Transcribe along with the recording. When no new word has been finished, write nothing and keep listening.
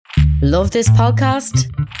Love this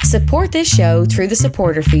podcast? Support this show through the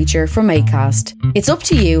supporter feature from Acast. It's up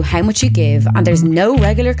to you how much you give and there's no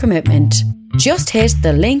regular commitment. Just hit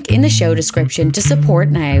the link in the show description to support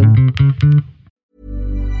now.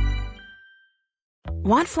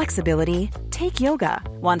 Want flexibility? Take yoga.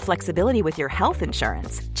 Want flexibility with your health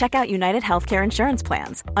insurance? Check out United Healthcare Insurance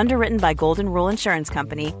Plans. Underwritten by Golden Rule Insurance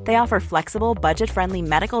Company, they offer flexible, budget-friendly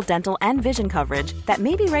medical, dental, and vision coverage that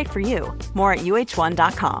may be right for you. More at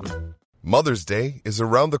uh1.com. Mother's Day is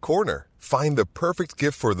around the corner. Find the perfect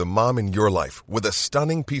gift for the mom in your life with a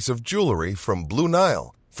stunning piece of jewelry from Blue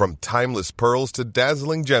Nile. From timeless pearls to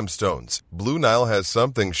dazzling gemstones, Blue Nile has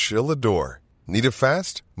something she'll adore. Need it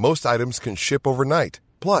fast? Most items can ship overnight.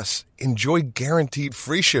 Plus, enjoy guaranteed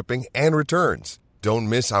free shipping and returns. Don't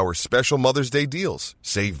miss our special Mother's Day deals.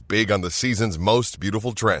 Save big on the season's most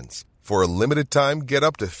beautiful trends. For a limited time, get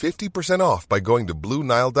up to 50% off by going to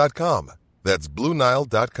BlueNile.com. That's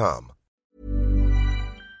BlueNile.com.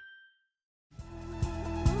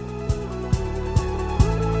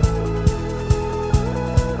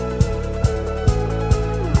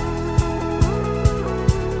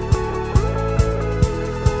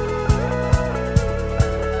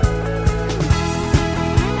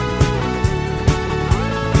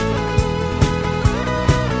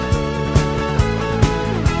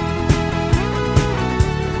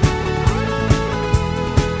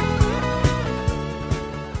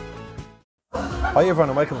 Hi everyone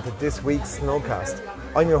and welcome to this week's Snowcast.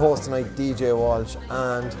 I'm your host tonight, DJ Walsh,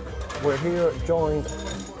 and we're here joined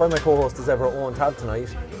by my co-host as ever, Owen Tabb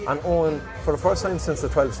tonight. And Owen, for the first time since the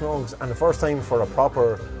 12 Snogs, and the first time for a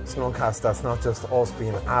proper Snowcast that's not just us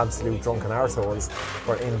being absolute drunken arseholes,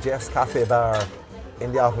 we're in Jeff's Cafe Bar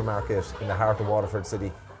in the Apple Market in the heart of Waterford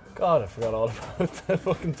City. God, I forgot all about the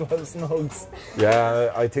fucking 12 Snogs.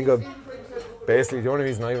 Yeah, I think basically the only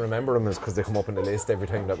reason I remember them is because they come up in the list every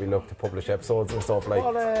time that we look to publish episodes and stuff like.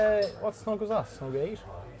 What Snog was that? Snog 8?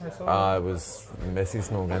 It was Messy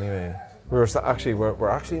Snog anyway. We're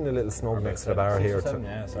actually in a little Snog next to the bar here.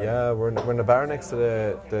 We're in the bar next to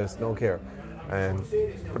the Snog here.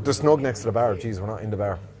 But the Snog next to the bar, geez, we're not in the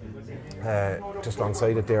bar. Just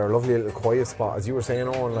alongside it there, a lovely little quiet spot. As you were saying,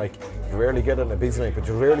 Owen, like, you rarely get it on a busy night, but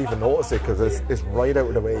you rarely even notice it because it's right out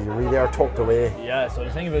of the way. You really are tucked away. Yeah, so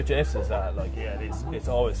the thing about Jeff's is that, like, yeah, it's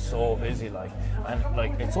always so busy, like, and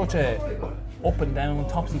like it's such a up and down,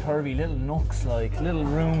 topsy-turvy little nooks, like little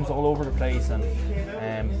rooms all over the place, and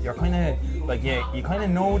you're kind of like, yeah, you kind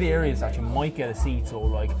of know the areas that you might get a seat. So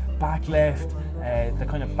like back left, the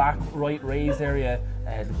kind of back right raised area,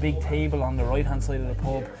 the big table on the right hand side of the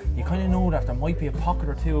pub, you kind of know that there might be a pocket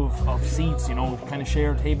or two of seats, you know, kind of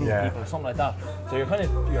share a table with people or something like that. So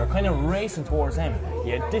you're kind of racing towards them.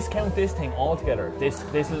 You discount this thing altogether. But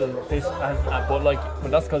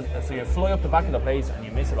that's because so you fly up the back of the place and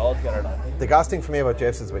you miss it altogether. The gas thing for me about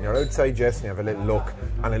Jeff's is when you're outside Jeff's and you have a little look,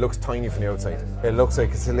 and it looks tiny from the outside. It looks like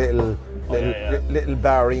it's a little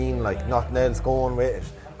barine, like nothing else going with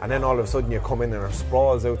it. And then all of a sudden you come in and it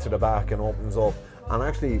sprawls out to the back and opens up. And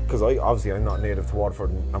actually, because I'm not native to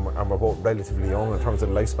Waterford, and we're both relatively young in terms of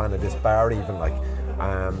the lifespan of this bar, even like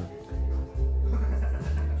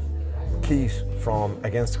Keith from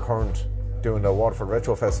Against the Current doing the Waterford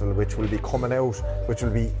Retro Festival, which will be coming out, which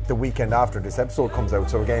will be the weekend after this episode comes out.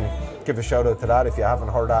 So again, give a shout out to that. If you haven't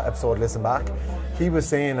heard that episode, listen back. He was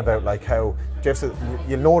saying about like how Jeff said,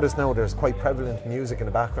 you'll notice now there's quite prevalent music in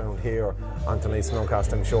the background here on tonight's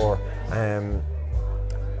Snowcast, I'm sure.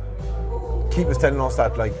 Keith was telling us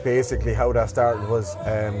that like basically how that started was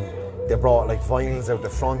they brought like vinyls out the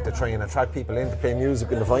front to try and attract people in to play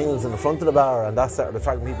music in the vinyls in the front of the bar, and that started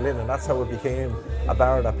attracting people in, and that's how it became a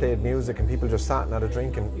bar that played music and people just sat and had a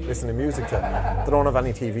drink and listened to music to. They don't have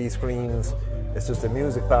any TV screens, it's just a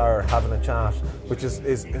music bar having a chat, which is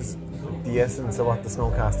the essence of what the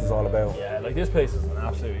Snowcast is all about. Yeah, like this place is an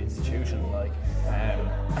absolute institution. Like,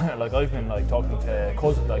 like I've been like talking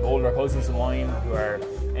to older cousins of mine who are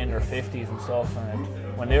in their 50s and stuff, and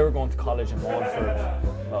when they were going to college in Waterford,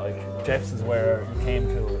 like Jeff's is where you came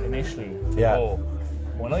to initially to go.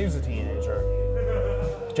 When I was a teenager,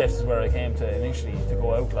 Jeff's is where I came to initially to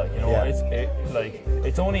go out. Like, you know,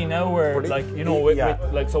 it's only now where like, you know, with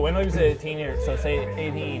like, so when I was a teenager, so say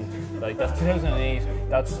 18, like that's 2008,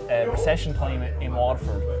 that's recession time in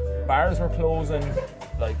Waterford. Bars were closing,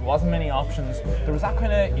 like wasn't many options. There was that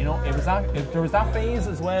kind of, you know, there was that phase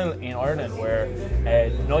as well in Ireland where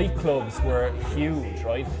nightclubs were huge,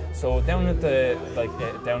 right? So down at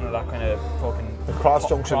down at that kind of fucking the cross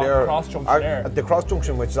junction there. The cross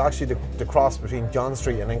junction, which is actually the cross between John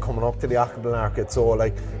Street and then coming up to the Ackerman Market. So,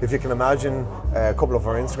 like, if you can imagine, a couple of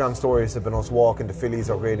our Instagram stories have been us walking to Philly's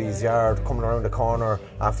or Grady's yard, coming around the corner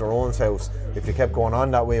after our own house. If you kept going on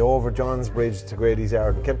that way over John's Bridge to Grady's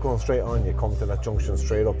yard and kept going straight on, you come to that junction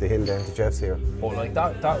straight up the hill down to Jeff's here. Oh, like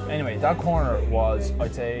that. Anyway, that corner was,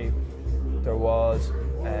 I'd say, there was,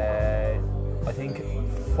 I think,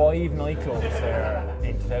 5 nightclubs there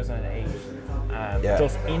in 2008.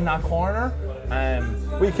 Just in that corner.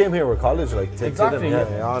 We came here with college, like, to exactly,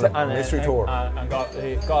 on a mystery tour. And got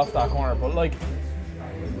off that corner. But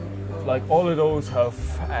like all of those have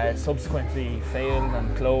subsequently failed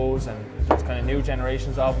and closed, and there's kind of new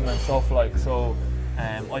generations of them and stuff, like, so.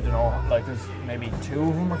 I don't know, like, there's maybe 2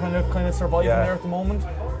 of them are kind of surviving there at the moment.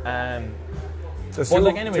 There's two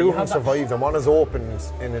of them survived, and one is opened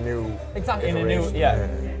in a new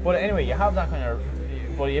iteration. But anyway, you have that kind of.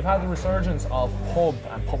 But you've had the resurgence of pub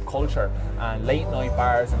and pub culture and late night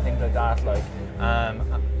bars and things like that. Like,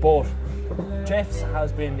 but Jeff's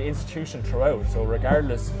has been the institution throughout. So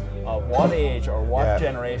regardless of what age or what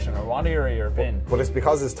generation or what era you're in. But it's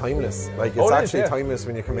because it's timeless. Like, it's actually timeless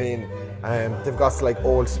when you come in. They've got like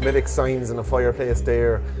old Smithick signs in the fireplace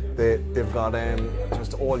there. They've got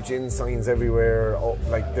just old gin signs everywhere.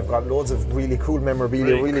 Like, they've got loads of really cool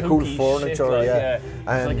memorabilia, really cool furniture. Shit,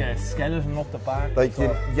 it's like a skeleton up the back. Like,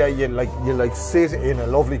 you sit in a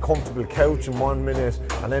lovely comfortable couch in 1 minute,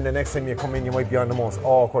 and then the next time you come in, you might be on the most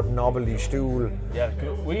awkward knobbly stool. Yeah,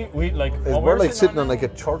 we like. We're like sitting on like a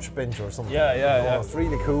church bench or something. Yeah. It's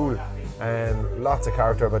really cool. Lots of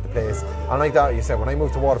character about the place. And like that, you said, when I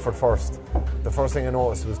moved to Waterford first, the first thing I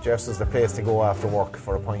noticed was Jeff's is the place to go after work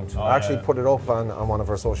for a pint. I actually put it up on one of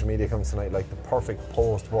our social media accounts tonight, like the perfect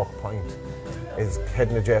post-work pint is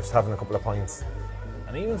heading to Jeff's, having a couple of pints.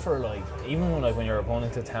 And even when you're going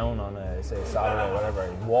into town on a, say, Saturday or whatever,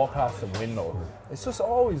 you walk past the window, it's just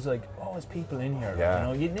always people in here. Yeah.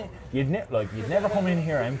 You know, you'd never come in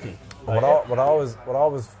here empty. What I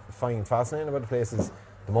always find fascinating about the place is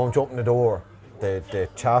the moment you open the door, the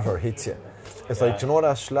chatter hits you. It's like, do you know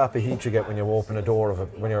that slap of heat you get when you open a door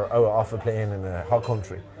when you're out off a plane in a hot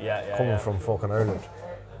country, coming from fucking Ireland?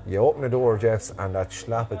 You open the door, Jeff's, and that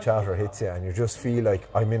slap of chatter hits you, and you just feel like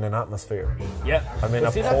I'm in an atmosphere. Yeah, I'm in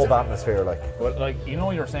a pub atmosphere, like. But like, you know,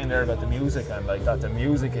 you're saying there about the music, and like that the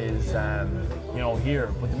music is, here,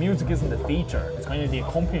 but the music isn't the feature. It's kind of the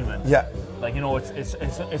accompaniment. Yeah. Like, you know,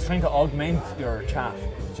 it's trying to augment your chat.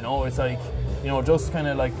 You know, it's like, you know, just kind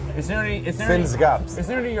of like it's nearly fills the gaps. It's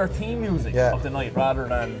nearly your theme music of the night rather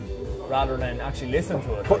than actually listen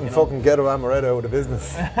to it. Putting fucking Ghetto Amaretto out of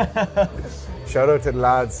business. Shout out to the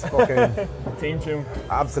lads. Fucking team tune.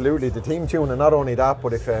 Absolutely, the team tune, and not only that,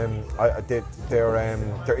 but if their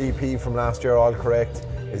EP from last year, All Correct,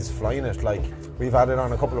 is flying it. Like, we've had it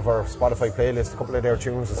on a couple of our Spotify playlists, a couple of their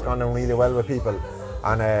tunes. It's gone down really well with people.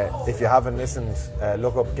 And if you haven't listened,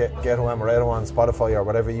 look up Ghetto Amaretto on Spotify or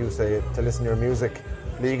whatever you say to listen to your music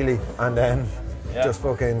legally, and then just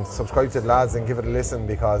fucking subscribe to the lads and give it a listen,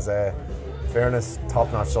 because fairness,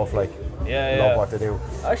 top-notch stuff. Like, love what they do.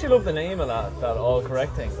 I actually love the name of that All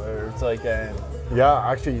Correct thing, where it's like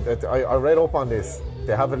actually, I read up on this.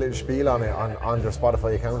 They have a little spiel on it on their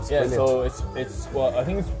Spotify account. It's brilliant. So it's I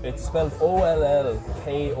think it's spelled OLLKORR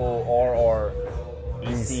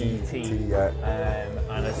ECT,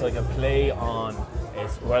 and it's like a play on.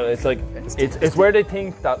 It's where they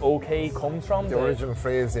think that OK comes from. The original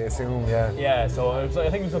phrase, they assume, Yeah, so I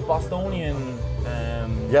think it was a Bostonian.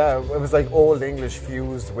 It was like Old English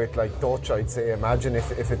fused with like Dutch, I'd say. Imagine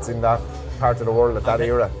if it's in that part of the world at that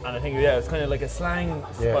era. And I think it's kind of like a slang,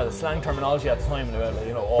 slang terminology at the time.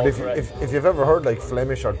 You know, all but if you've ever heard like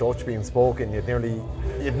Flemish or Dutch being spoken, you'd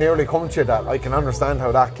nearly come to that. I can understand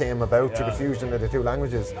how that came about through the fusion of the two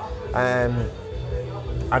languages. And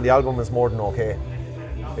the album is more than okay.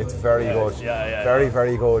 It's very good. Very,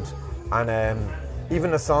 very good. And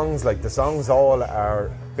even the songs all are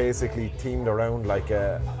basically themed around like do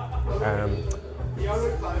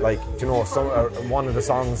you know, one of the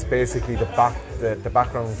songs, basically the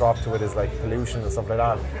background drop to it is like pollution and stuff like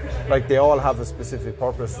that. Like, they all have a specific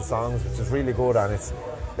purpose, the songs, which is really good, and it's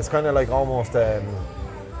kind of like almost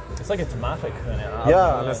it's like a thematic kind of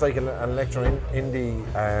album, and it's like an electro indie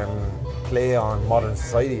play on modern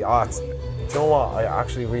society. Do you know what? I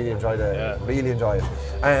actually really enjoyed it. Really enjoy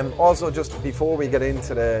it. Also, just before we get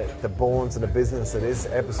into the bones and the business of this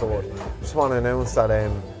episode, I just want to announce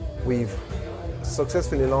that we've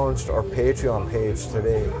successfully launched our Patreon page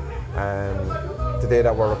today. The day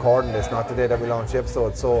that we're recording this, not the day that we launched the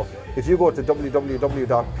episode. So if you go to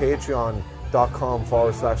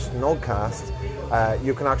www.patreon.com/Snugcast,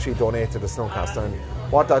 you can actually donate to the Snugcast. And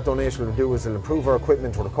what that donation will do is it'll improve our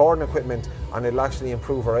equipment, our recording equipment, and it'll actually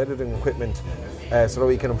improve our editing equipment so that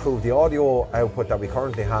we can improve the audio output that we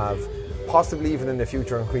currently have, possibly even in the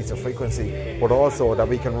future increase the frequency, but also that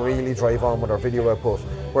we can really drive on with our video output.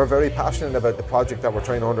 We're very passionate about the project that we're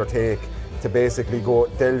trying to undertake, to basically go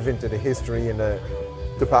delve into the history and the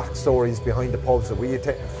backstories behind the pubs that we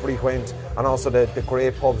frequent, and also the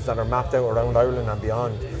great pubs that are mapped out around Ireland and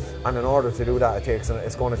beyond. And in order to do that,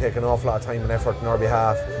 it's going to take an awful lot of time and effort on our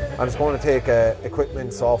behalf, and it's going to take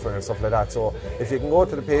equipment, software and stuff like that. So if you can go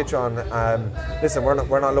to the Patreon, listen,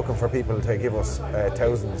 we're not looking for people to give us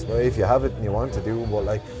thousands, but if you have it and you want to do, but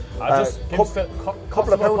like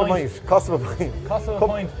couple of pound a month, cost of a pint,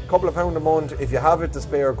 couple of pound a month. If you have it to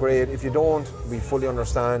spare, great. If you don't, we fully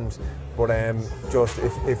understand. But just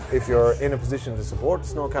if you're in a position to support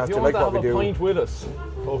Snugcast, you like what we do. If you want to have a pint with us,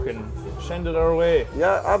 fucking send it our way.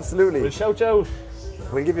 Yeah, absolutely. We'll shout out.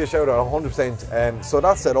 We'll give you a shout out 100%. So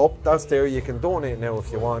that's set up, that's there. You can donate now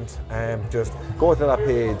if you want. Just go to that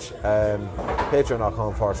page,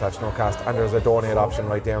 patreon.com/Snugcast, and there's a donate option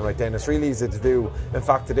right there and right then. It's really easy to do. In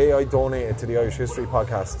fact, today I donated to the Irish History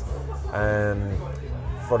Podcast.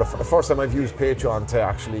 For the first time I've used Patreon to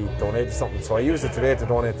actually donate to something. So I used it today to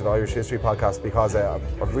donate to the Irish History Podcast because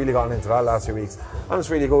I've really gotten into that last few weeks, and it's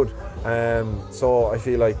really good. So I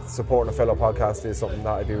feel like supporting a fellow podcast is something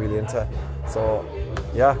that I'd be really into. So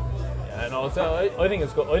yeah. No, so I think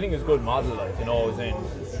it's good. I think it's a good model, like, you know, as in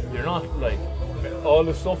you're not like all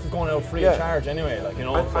the stuff is going out free of charge anyway, like, you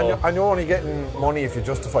know. And you're only getting money if you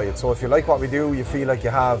justify it. So if you like what we do, you feel like you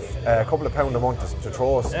have a couple of pound a month to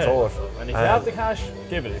throw it. And if you have the cash,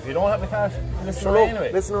 give it. If you don't have the cash, listen away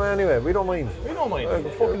anyway. Listen away anyway. We don't mind. We don't mind.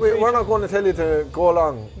 We're not going to tell you to go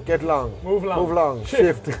along, get along, move along,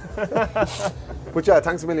 shift. But yeah,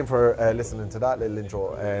 thanks a million for listening to that little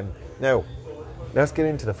intro. Now, let's get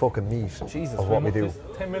into the fucking meat of what we do.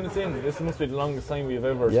 10 minutes in, this must be the longest time we've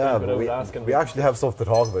ever spent without asking. We actually have stuff to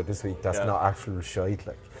talk about this week that's not actual shite.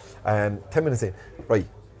 Like, 10 minutes in. Right,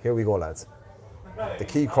 here we go, lads. The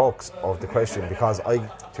key crux of the question, because to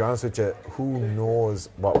be honest with you, who knows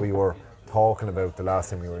what we were talking about the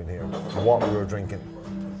last time we were in here, what we were drinking.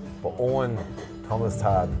 But Owen Thomas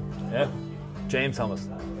Tab. Yeah, James Thomas.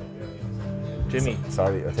 Jimmy.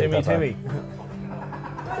 Sorry, I take that back. Timmy.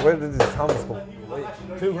 Where did this Thomas come?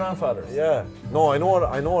 Two grandfathers. Yeah. No, I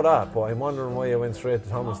know that, but I'm wondering why I went straight to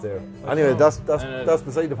Thomas there. Anyway, that's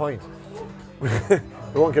beside the point. We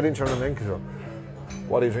won't get into nomenclature.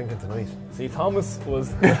 What are you drinking tonight? See, Thomas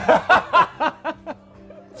was...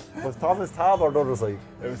 Was Thomas Tab or the other side?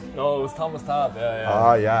 It was Thomas Tab, yeah.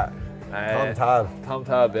 Ah, yeah. Tom Tab. Tom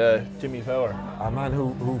Tab, yeah. Jimmy Power. A man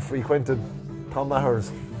who frequented Tom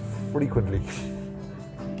Maher's frequently.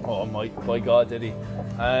 Oh my God, did he?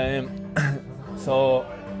 So,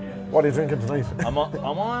 what are you drinking tonight? I'm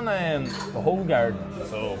on the Whole Garden.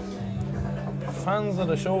 So, fans of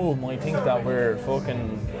the show might think that we're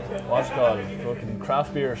fucking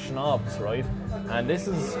craft beer snobs, right? And this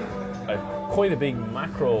is quite a big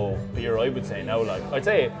macro beer, I would say now. Like, I'd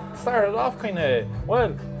say it started off kind of,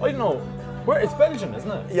 well, I don't know. It's Belgian, isn't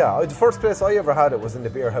it? Yeah, the first place I ever had it was in the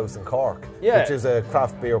Beer House in Cork, which is a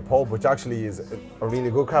craft beer pub, which actually is a really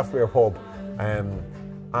good craft beer pub. And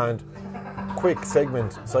quick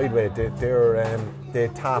segment sideways, they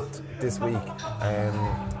tapped this week.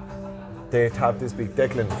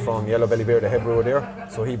 Declan from Yellow Belly Beer, the head brewer there,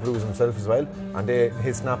 so he brews himself as well, and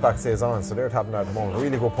his snapback stays on, so they're tapping that at the moment.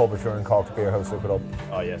 Really good pub if you're in Cork, the Beer House, look it up.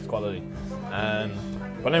 Oh yes, quality.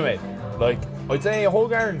 But anyway, like, I'd say Whole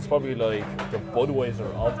Garden's probably like the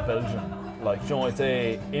Budweiser of Belgium. Like, you know, I'd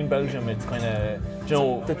say in Belgium it's kind of, you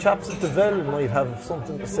know... The chaps at the Vel might have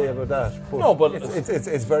something to say about that. But no, but...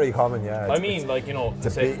 It's very common, yeah. Like, you know...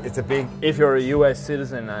 It's a big... If you're a US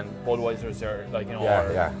citizen and Budweiser's are, like, you know...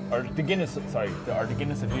 Or the Guinness, the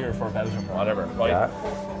Guinness of Beer for Belgium or whatever, right?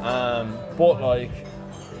 Yeah. But, like...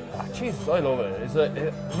 Jesus, I love it. It's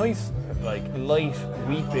a nice, like, light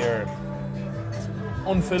wheat beer,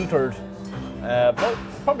 unfiltered, but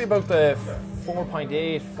probably about the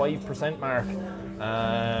 4.8-5% mark.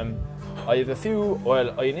 I have a few.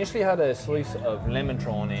 Well, I initially had a slice of lemon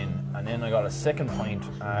thrown in, and then I got a second pint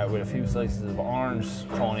with a few slices of orange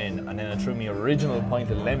thrown in, and then I threw my original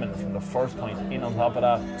pint of lemon from the first pint in on top of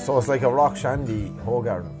that. So it's like a rock shandy Whole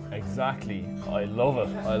Garden. Exactly. I love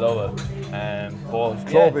it. But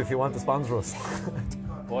club if you want to sponsor us.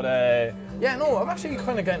 But I've actually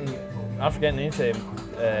kind of after getting into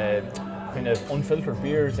kind of unfiltered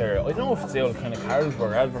beers there. I don't know if it's the old kind of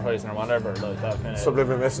Carlsberg advertising or whatever, like that kind of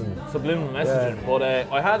Subliminal messaging. Yeah. But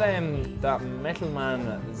I had that Metal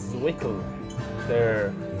Man Zwickel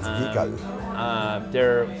there.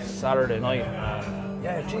 There Saturday night.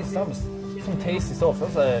 Yeah, jeez, that was some tasty stuff.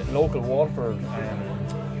 That's a local Waterford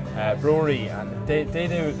brewery, and they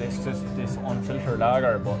do this unfiltered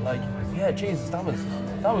lager. But like, yeah, Jesus, that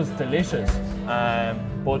was delicious.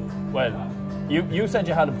 But well, you said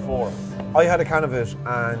you had it before. I had a can of it,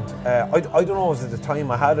 and I don't know, was it the time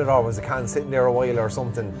I had it or was the can sitting there a while or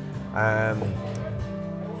something.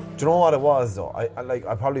 Do you know what it was though?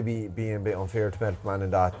 I'd probably be being a bit unfair to Metal Man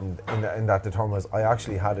in that, and in that the term was I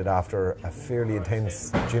actually had it after a fairly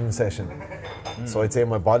intense gym session. So I'd say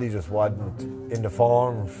my body just wasn't in the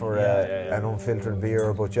form for an unfiltered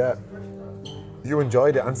beer, but yeah, you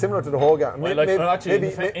enjoyed it, and similar to the Hoegaarden. Well, actually,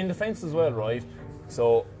 in defence as well, right?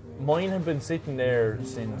 So mine had been sitting there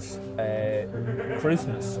since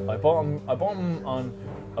Christmas. I bought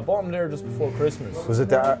them there just before Christmas. Was it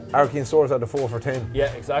the Arkeen stores at the 4 for 10?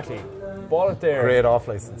 Yeah, exactly. Bought it there. Great off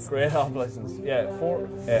license. Yeah,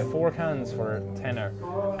 four cans for a tenner.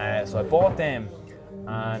 So I bought them,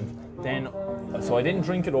 and then so I didn't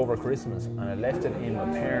drink it over Christmas, and I left it in my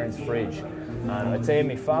parents' fridge. And I'd say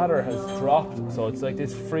my father has dropped. So it's like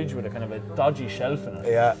this fridge with a kind of a dodgy shelf in it.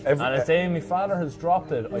 Yeah. And I'd say my father has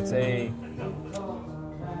dropped it. I'd say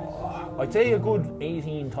a good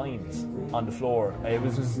 18 times on the floor. It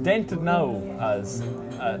was as dented now as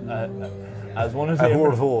one of the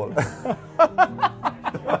a hole.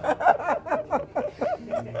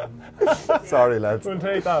 Sorry, lads. We'll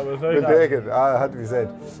take that. We'll take it. It had to be said.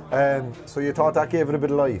 So you thought that gave it a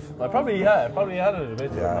bit of life? I probably added a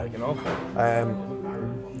bit. Yeah. Like, you know.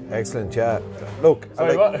 Excellent. Yeah. Look,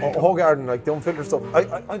 Sorry, Hoegaarden, like the unfiltered stuff. I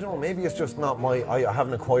don't know. Maybe it's just not my. I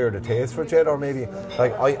haven't acquired a taste for it yet, or maybe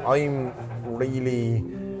like I'm really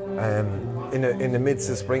in the midst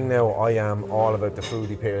of spring now. I am all about the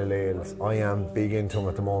fruity pale ales. I am big into them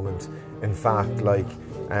at the moment. In fact, like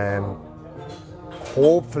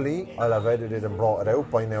hopefully I'll have edited and brought it out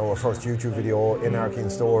by now. Our first YouTube video in Arkeen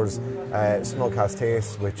stores, Snugcast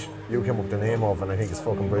Taste, which you came up with the name of, and I think it's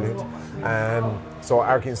fucking brilliant. So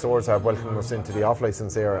Arkeen stores have welcomed us into the off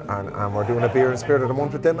license there, and we're doing a beer and spirit of the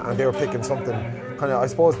month with them, and they're picking something kind of, I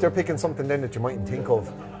suppose they're picking something then that you mightn't think of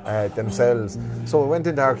themselves. So we went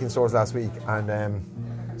into Arkeen stores last week, and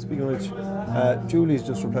speaking of which, Julie's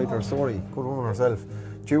just replied to her story. Good woman herself.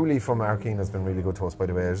 Julie from Arkeen has been really good to us, by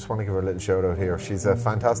the way. I just want to give her a little shout out here. She's a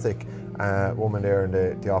fantastic woman there in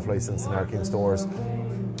the off license in Arkeen stores,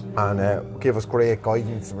 and gave us great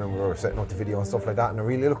guidance when we were setting up the video and stuff like that, and I'm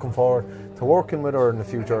really looking forward to working with her in the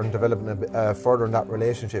future and developing a bit further in that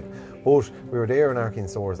relationship. But we were there in Arkeen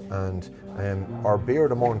stores, and our beer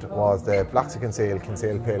of the month was the Black Kinsale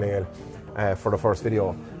Pale Ale for the first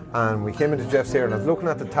video. And we came into Jeff's here, and I was looking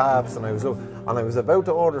at the tabs, and I was about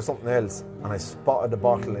to order something else, and I spotted the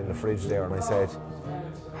bottle in the fridge there, and I said,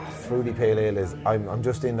 fruity pale ale is, I'm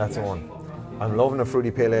just in that zone. I'm loving a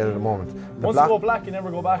fruity pale ale at the moment. Once you go black, you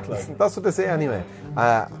never go back, like. That's what they say anyway.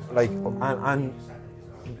 And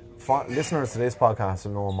listeners to this podcast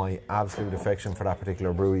will know my absolute affection for that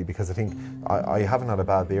particular brewery, because I think I haven't had a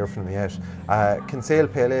bad beer from them yet. Kinsale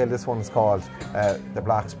Pale Ale, this one's called, the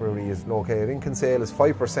Blacks Brewery is located in Kinsale. It's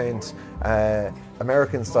 5%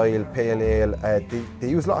 American style pale ale. They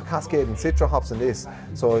use a lot of Cascade and Citra hops in this,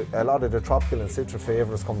 so a lot of the tropical and Citra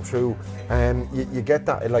flavours come through. You get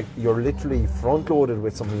that, like, you're literally front loaded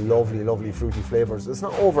with some lovely fruity flavours. It's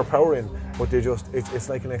not overpowering, but it's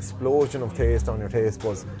like an explosion of taste on your taste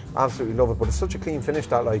buds. Absolutely love it, but it's such a clean finish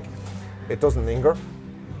that, like, it doesn't linger,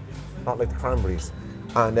 not like the cranberries,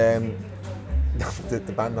 and the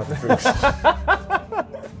band, not the fruit.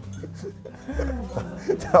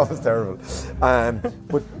 That was terrible.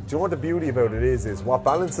 But do you know what the beauty about it is what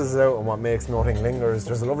balances it out and what makes nothing linger is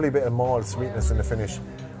there's a lovely bit of malt sweetness in the finish,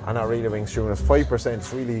 and that really rings through. And it's 5%,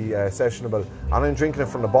 it's really sessionable, and I'm drinking it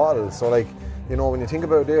from the bottle, so, like, you know, when you think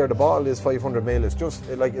about it there, the bottle is 500ml. It's just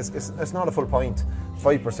like it's not a full pint,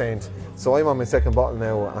 5%. So I'm on my second bottle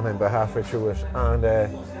now, and I'm about halfway through it, and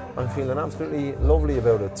I'm feeling absolutely lovely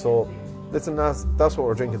about it. So listen, that's what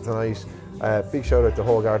we're drinking tonight. Big shout out to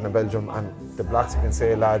Hoegaarden in Belgium and the Blacks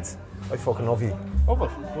Kinsale lads. I fucking love you.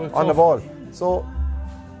 On the ball. So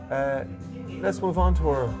let's move on to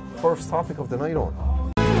our first topic of the night on.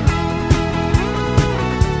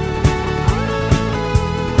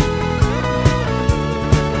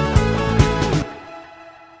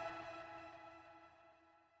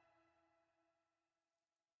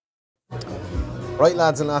 Right,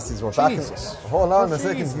 lads and lassies, we're back. Hold on a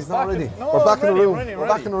second, he's not ready. We're back in the room. We're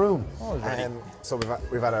back in the room. So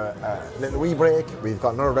we've had a little wee break. We've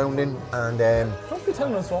got another round in, and don't be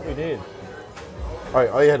telling us what we did.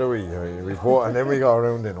 I had a wee, and then we got a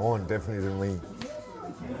round in. Oh, and definitely didn't we.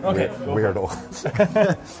 Okay. Weirdo.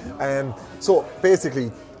 So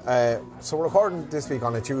basically, so we're recording this week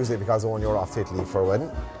on a Tuesday because Owen, you're off to Italy for a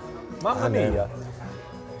wedding. Mamma mia.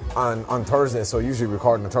 And on Thursday, so usually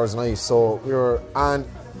recording on Thursday night. So and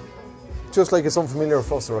just like it's unfamiliar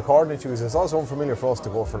for us to record on Tuesday, it's also unfamiliar for us to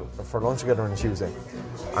go for lunch together on Tuesday.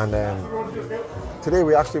 And today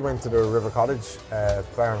we actually went to the River Cottage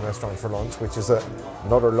bar and restaurant for lunch, which is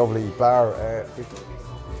another lovely bar.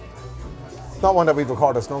 It's not one that we'd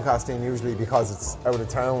record a Snowcast in usually because it's out of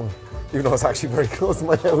town, even though it's actually very close to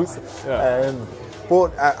my house. Yeah.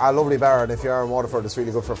 But a lovely bar, and if you are in Waterford, it's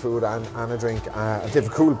really good for food and a drink. They have a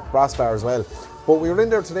cool brass bar as well. But we were in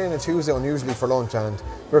there today on a Tuesday, unusually for lunch, and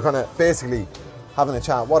we were kind of basically having a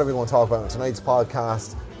chat. What are we going to talk about in tonight's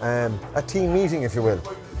podcast? A team meeting, if you will,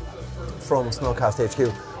 from Snowcast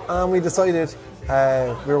HQ. And we decided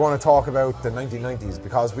we were going to talk about the 1990s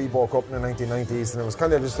because we woke up in the 1990s, and it was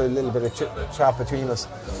kind of just a little bit of chat between us.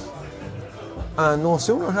 And no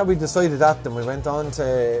sooner had we decided that than we went on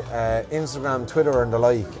to Instagram, Twitter and the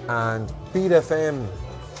like, and Beat FM,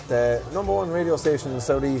 the number one radio station in the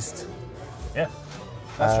Southeast,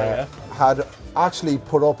 had actually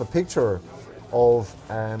put up a picture of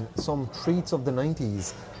some treats of the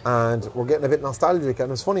 90s, and we're getting a bit nostalgic. And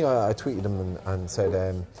it was funny, I tweeted them and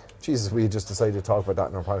said, Jesus, we just decided to talk about that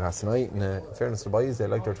in our podcast tonight. And in fairness to the boys, they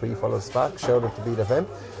liked our tweet, follow us back, shout out to Beat FM.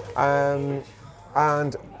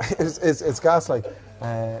 And it's gas, like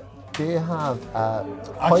they have a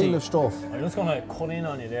pile of stuff. I'm just going to cut in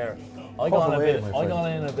on you there. I got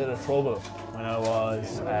in a bit of trouble when I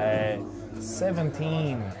was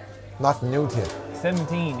 17. Not new to you.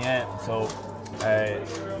 17, yeah. So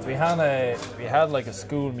we had like a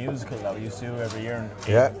school musical that we used to do every year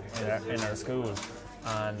in our school,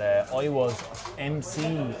 and I was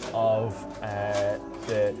MC of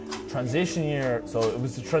the transition year. So it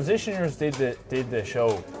was the transition years did the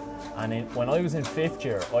show, and when I was in 5th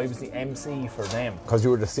year, I was the MC for them. Because you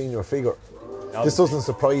were the senior figure. This doesn't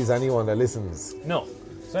surprise anyone that listens. No.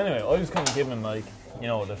 So anyway, I was kind of giving like, you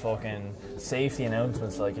know, the fucking safety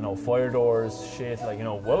announcements, like, you know, fire doors, shit, like, you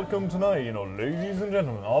know, welcome tonight, you know, ladies and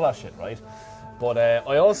gentlemen, all that shit, right? But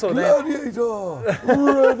I also Gladiator,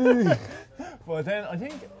 ready. But then I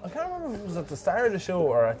can't remember if it was at the start of the show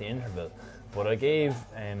or at the interval, but I gave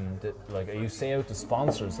I used to say out the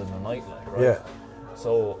sponsors in the night, like, right? Yeah.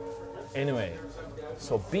 So anyway,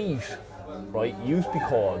 so Beat, right, used to be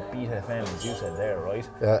called Beat FM, as you said there, right?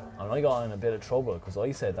 Yeah. And I got in a bit of trouble because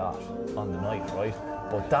I said that on the night, right?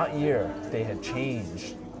 But that year they had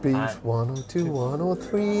changed. Beat 102,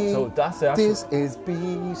 103. So that's the actual. This is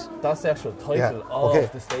Beat. That's the actual title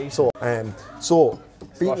of the station. So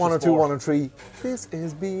Beat 102, 103. This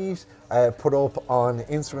is Beat. Put up on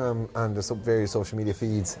Instagram and the various social media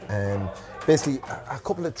feeds. Basically, a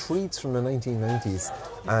couple of treats from the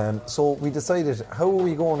 1990s. So we decided, how are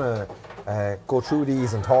we going to go through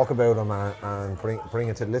these and talk about them and bring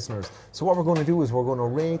it to the listeners? So what we're going to do is we're going to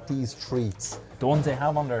rate these treats. The ones they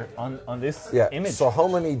have on this image. So how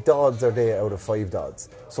many dods are they out of 5 dods?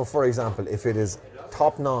 So for example, if it is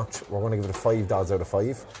top notch, we're going to give it a 5 dods out of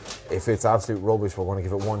 5. If it's absolute rubbish, we're going to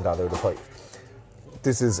give it 1 dod out of 5.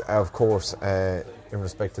 This is, of course, in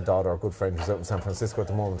respect to Dodd, our good friend who's out in San Francisco at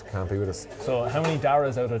the moment, can't be with us. So how many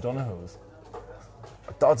Darras out of Donahue's?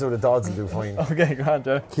 Dods out of Dods will do fine. Okay, grand,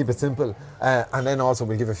 yeah. Keep it simple. And then also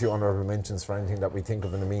we'll give a few honourable mentions for anything that we think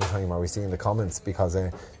of in the meantime or we see in the comments, because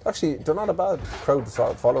actually they're not a bad crowd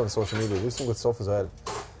to follow on social media. They do some good stuff as well.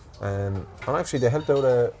 And actually they helped out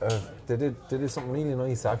they did something really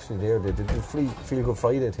nice actually there. They did the Feel Good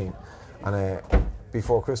Friday thing. And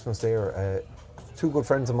before Christmas there, 2 good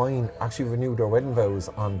friends of mine actually renewed their wedding vows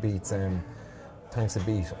on Beats, thanks to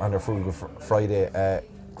Beat, on their Feel Good Friday.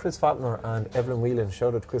 Chris Fatner and Evelyn Whelan.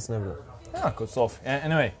 Shout out to Chris and Evelyn. Yeah, good stuff.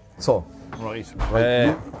 Anyway. So.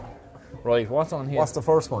 Right, what's on here? What's the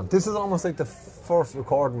first one? This is almost like the first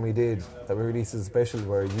recording we did that we released as a special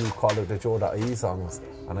where you called out the Joe.ie songs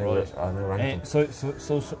and I ranked them.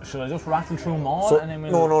 So should I just rattle through them all? And then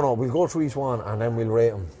No. We'll go through each one and then we'll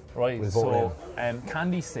rate them. Right, so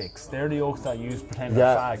candy sticks, they're the oaks that use Pretender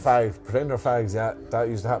fags. Yeah, Pretender fags, yeah. That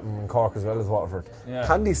used to happen in Cork as well as Waterford. Yeah.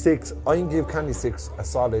 Candy sticks, I can give candy sticks a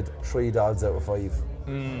solid 3 dods out of 5.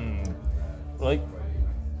 I'd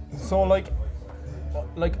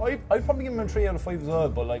probably give them a 3 out of 5 as well,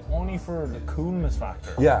 but like only for the coolness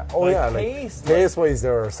factor. Yeah, taste wise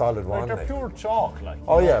they're a solid one. They're pure chalk, like.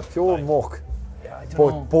 Pure muck.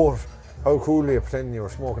 But how cool are you pretending you were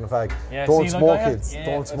smoking a fag? Yeah, Don't see, like, smoke, I have- kids. yeah,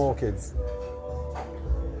 Don't that's- smoke, kids.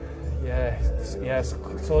 Yes.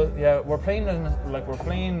 So yeah, we're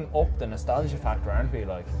playing up the nostalgia factor, aren't we?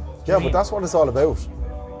 Like. Yeah, but that's what it's all about.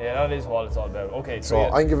 Yeah, that is what it's all about. Okay, So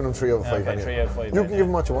I'm giving them 3 out of 5. Okay, anyway. 3 out of 5 You then, can yeah. give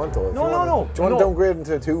them what you want, though. If No, you no, want no, to- Do you want to no. downgrade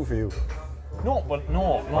into a 2 for you? No,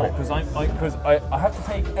 because I have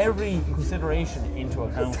to take every consideration into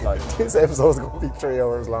account. Like This episode's going to be 3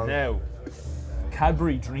 hours long. now,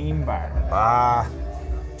 Cadbury Dream Bar.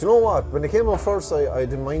 Do you know what? When they came out first, I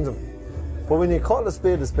didn't mind them. But when you call a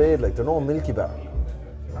spade, like, they're no Milky Bar.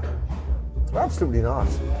 They're absolutely not.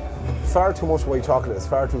 Far too much white chocolate. It's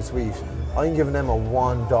far too sweet. I'm giving them a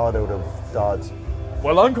 1 dot out of dots.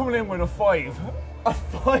 Well, I'm coming in with a 5. A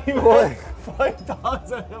 5. Why? 5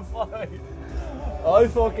 dots out of 5. I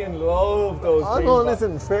fucking love those. I'm Dream going, Bars.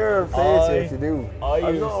 listen, fair play to you if you do.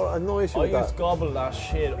 I've no issue I with used that. to gobble that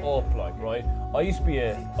shit up, like, right? I used to be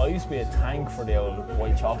a tank for the old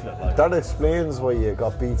white chocolate, like. That explains why you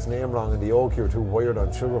got Beats' name wrong in the yolk. You're too wired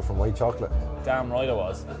on sugar from white chocolate. Damn right I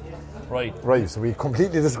was. Right. Right, so we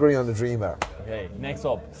completely disagree on the Dream Bar. Okay. Next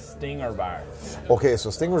up, Stinger Bar. Okay,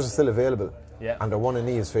 so Stingers are still available. Yeah. And they're one of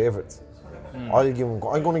Nea's favourites. I'm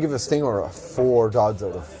going to give a Stinger a 4 dods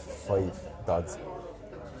out of 5 dods.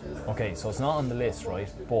 Okay, so it's not on the list, right?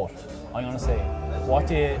 But I'm gonna say, what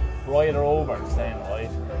do you ride or over then, right?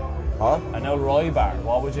 Huh? And now Rye Bar,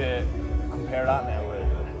 what would you compare that now with?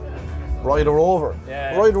 Rider Over.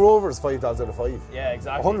 Yeah. Rider Over is 5 dods out of 5. Yeah,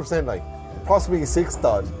 exactly. 100% like. Possibly a 6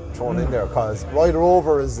 dod thrown in there because Rider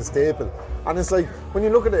Over is the staple. And it's like, when you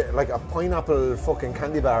look at it, like a pineapple fucking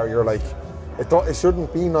candy bar, you're like, it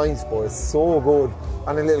shouldn't be nice, but it's so good.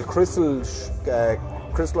 And a little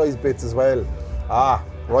crystallized bits as well.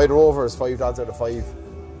 Rider Over is 5 dods out of 5.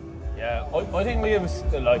 Yeah, I think we give I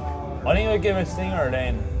think I'd give a Stinger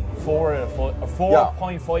then 4 out of 5,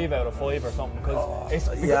 4.5 out of 5 or something because it's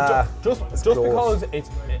yeah, just it's because close.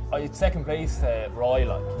 it's second place to Rye,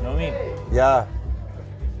 like, you know what I mean? Yeah.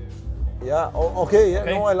 Yeah. Okay. Yeah.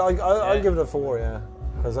 Okay. No, I'll Yeah. give it a 4. Yeah.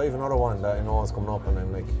 Because I have another one that I know is coming up, and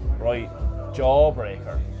I'm like, Right,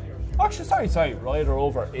 Jawbreaker. Actually, sorry, Ride or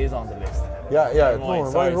Over is on the list. yeah. Never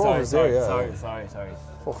mind. Rider Over is there. Yeah. Sorry.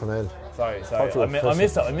 Fucking hell. Sorry. Thought you were I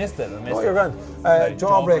missed it. No, you're grand.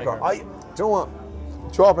 Jawbreaker. Do you know what?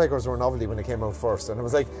 Jawbreakers were a novelty when they came out first, and it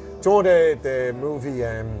was like, do you know the movie?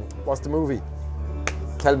 What's the movie?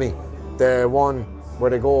 Tell me, the one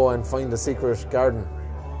where they go and find the secret garden.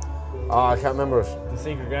 I can't remember it. The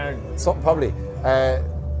Secret Garden. Something probably.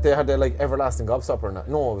 They had the like everlasting gobstopper in that.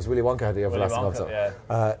 No, it was Willy Wonka had the everlasting Wonka,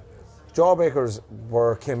 gobstopper.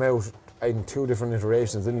 Jawbreakers came out in 2 different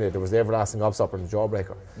iterations, didn't they? There was the everlasting gobstopper and the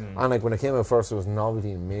Jawbreaker. And like when it came out first, it was a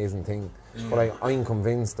novelty, amazing thing. But I'm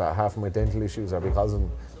convinced that half of my dental issues are because of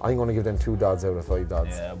them. I'm going to give them 2 dods out of 5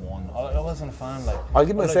 dods. Yeah, 1. I wasn't a fan. Like, I'll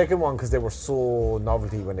give them a like, second one because they were so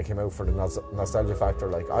novelty when they came out for the nostalgia factor.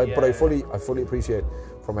 Like, but I fully appreciate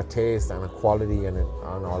from a taste and a quality and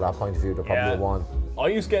all that point of view, they're probably a 1. I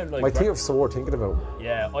used to get like My teeth are sore thinking about it.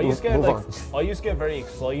 Yeah, I used to get Move like on. I used to get very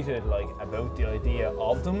excited like about the idea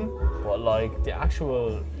of them, but like the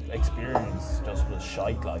actual experience just was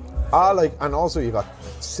shite. Like, And also you got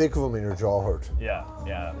sick of them in your jaw hurt. yeah.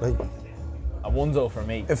 Like, A 1-0 for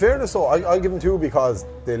me. in fairness, though, I'll give them 2 because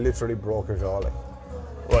they literally broke your jaw. Like,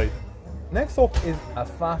 Right. Next up is a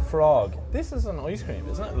Fat Frog. This is an ice cream,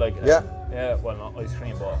 isn't it? Like, Yeah. Yeah. Well, not ice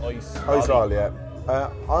cream, but ice. ice roll, yeah.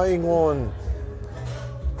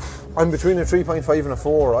 I'm between a 3.5 and a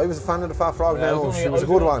 4. I was a fan of the Fat Frog now. She was a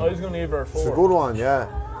good one. I was going to give her a 4. She's a good one, yeah.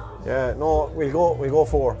 Yeah, no, we'll go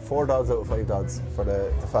 4. 4 dods out of 5 dods for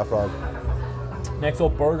the Fat Frog. Next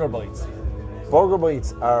up, Burger Bites. Burger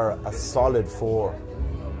Bites are a solid 4.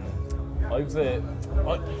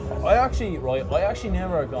 I actually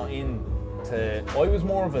never got into. I was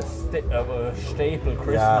more of a staple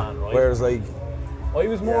crisp man, right? Whereas like I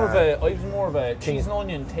was more of a cheese and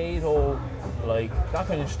onion, potato, like that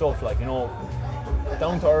kind of stuff, like, you know,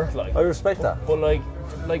 down to earth, like. I respect that. But like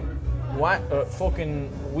what fucking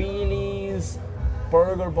wheelies,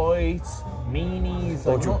 Burger Bites, meanies.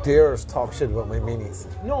 Don't like, you dare talk shit about my minis.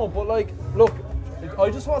 No, but like, look, I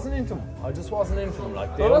just wasn't into them. Like,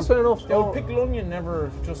 No, that's fair enough. The old No. pickled onion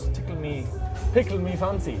never just tickled me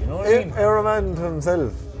fancy. You know what I mean? Araman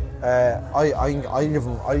himself.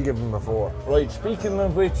 I'll give him a 4. Right. Speaking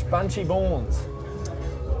of which, Banshee Bones.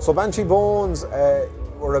 So Banshee Bones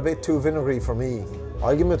were a bit too vinegary for me.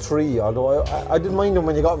 I'll give him a 3, although I didn't mind them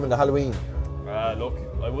when you got them in the Halloween. Look,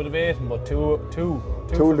 I would have ate them, but two Two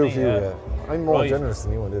for will do me, for you, yeah. I'm more Right. generous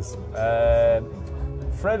than you on this.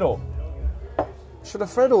 Freddo. Should a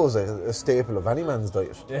Freddo is a staple of any man's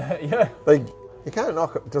diet. Yeah. Like, You can't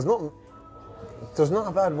knock it. There's not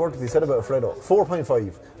a bad word to be said about Alfredo.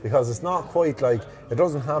 4.5, because it's not quite like, it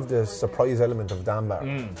doesn't have the surprise element of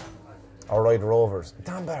Dambar or Ryder Rovers.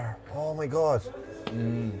 Dambar, oh my God.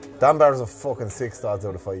 Dambar's a fucking 6 odds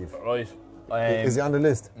out of 5. Right. Is he on the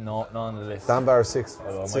list? No, not on the list. Dambar 6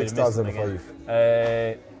 6 odds out of 5.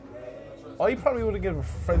 I probably would have given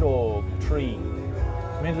Fredo 3.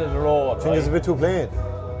 Middle of the road. I think it's a bit too plain.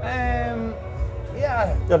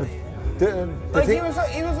 Yeah. Yeah, but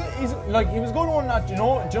Like he was going on that. Do you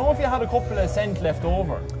know if you had a couple of cent left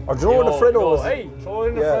over? Or do you know what the Fredo was? Hey, throw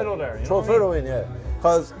in the Fredo there. Throw Fredo in, yeah.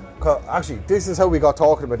 Because actually, this is how we got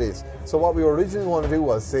talking about this. So what we originally want to do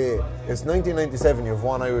was say, it's 1997, you have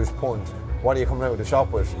one Irish punt. What are you coming out of the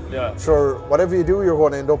shop with? Yeah. Sure, whatever you do, you're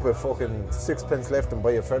going to end up with fucking 6 pence left and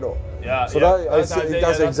buy a Fredo. Yeah. So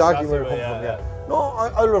that's exactly where it comes from. Yeah. No,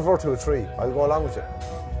 I'll revert to a 3. I'll go along with you.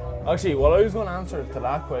 Actually, what I was going to answer to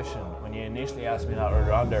that question when you initially asked me that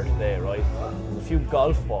earlier on there today, right? There's a few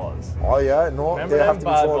golf balls. Oh yeah, no, Remember they them have to be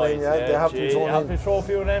bad thrown boys? in. Yeah, they have to be thrown in. You have to throw a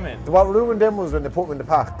few of them in. What ruined them was when they put them in the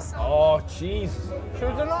packs. Oh Jesus!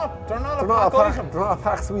 Sure, they're not a pack item. They're not a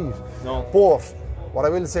pack sweet. No. But what I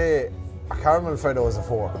will say, a caramel Fredo is a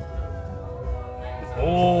 4.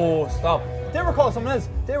 Oh, stop! They were called something else.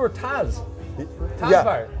 They were Taz. Taz Yeah,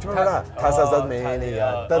 bar. do you remember that? Taz has that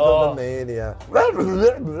mania. That mania.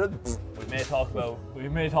 We may talk about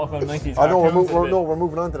 90s. I know cartoons we're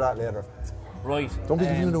moving on to that later. Right. Don't be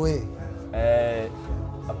giving it away. A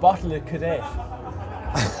bottle of Cadet.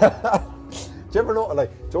 Do you ever know,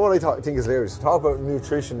 like, do you know what I think is hilarious? Talk about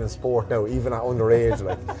nutrition in sport now, even at underage,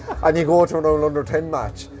 like, and you go to an under 10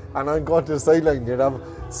 match, and I'm going to the sideline, you'd have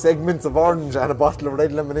segments of orange and a bottle of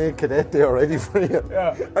red lemonade Cadet there ready for you.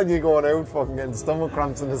 Yeah. And you're going out fucking getting stomach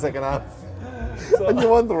cramps in the second half. And you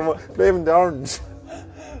wonder, blaming the orange.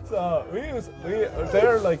 So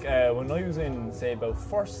they're like when I was in, say, about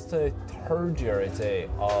 1st to 3rd year, I'd say,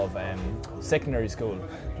 of secondary school,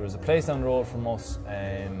 there was a place down the road from us,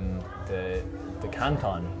 the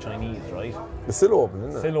Canton Chinese, right? It's still open,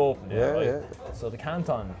 isn't it? Still open, yeah, right? Yeah. So the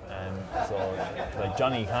Canton, so like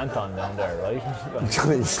Johnny Canton down there, right?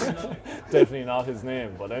 Johnny. Definitely not his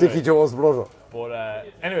name, but anyway. Dickie Joe's brother. But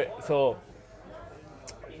anyway, so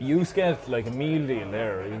you get like a meal deal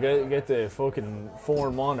there. You get the fucking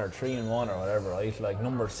 4-in-1 or 3-in-1 or whatever, right? Like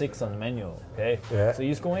number 6 on the menu, okay? Yeah. So you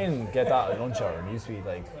just go in and get that at lunch hour. It used to be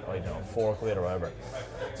like, I don't know, 4 quid or whatever.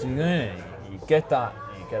 So you go in, you get that,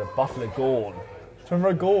 you get a bottle of Gold. Do you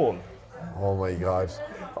remember Gold? Oh my God.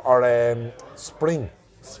 Or Spring.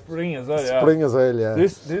 Spring as well, yeah. Spring as well, yeah.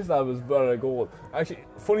 This that was better Gold. Actually,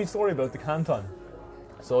 funny story about the Canton.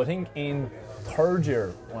 So I think in 3rd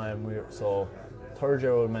year when we were, so 3rd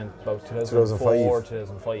year would have meant about 2004,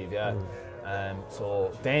 2005, yeah.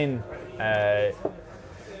 So then,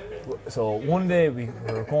 so one day we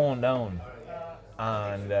were going down,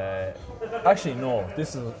 and actually no,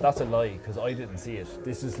 that's a lie because I didn't see it.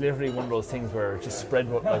 This is literally one of those things where it just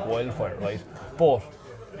spread like wildfire, right? But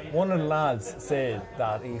one of the lads said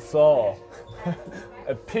that he saw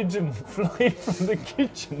a pigeon flying from the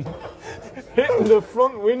kitchen, hitting the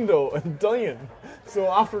front window and dying. So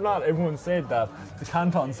after that, everyone said that the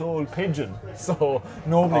Canton sold pigeon, so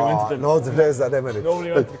nobody went to the... No, the place that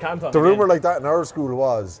Nobody went to the Canton. The rumour like that in our school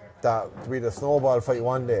was that we had a snowball fight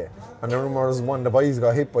one day, and the rumour was one of the boys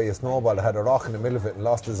got hit by a snowball that had a rock in the middle of it and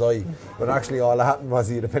lost his eye, but actually all that happened was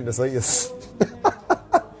he had appendicitis.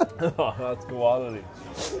 Oh, that's quality.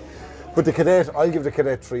 But the Cadet, I'll give the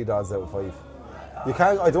Cadet 3 dogs out of 5. You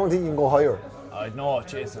can't, I don't think you can go higher. No,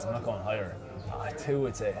 Jesus, I'm not going higher. 2,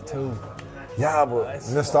 I'd say, 2. Yeah, but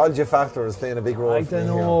nostalgia factor is playing a big role. I don't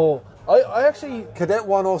know. I actually... Cadet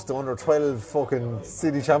won us the under 12 fucking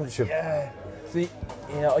city championship. Yeah. See,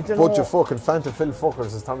 yeah, I don't know. Bunch of fucking Fanta Phil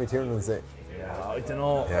fuckers, as Tommy Tiernan would say. Yeah, I don't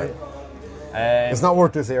know. Yeah. It's not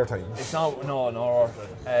worth this airtime. It's not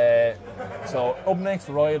worth it. So, up next,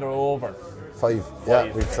 Ryder Rover. 5.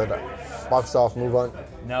 Yeah, we've said that. Boxed off, move on.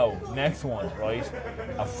 Now, next one, right?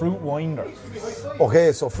 A Fruit Winder.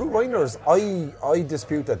 Okay, so Fruit Winders, I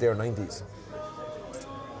dispute that they're 90s.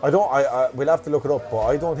 We'll have to look it up, but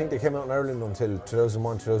I don't think they came out in Ireland until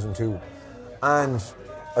 2001, 2002. And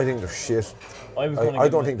I think they're shit. I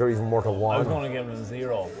don't think they're even worth a 1. I was going to give them a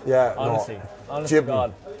 0. Yeah, honestly. no. Honest to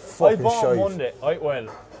God. I bought them one day. I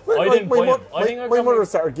didn't buy them. My mother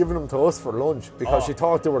started giving them to us for lunch because she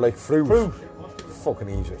thought they were like fruit. Fucking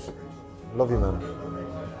eat it. Love you, man.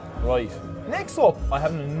 Right. Next up, I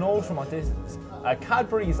have a note from what this is. A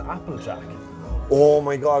Cadbury's Applejack. Oh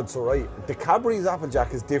my God, so right. The Cadbury's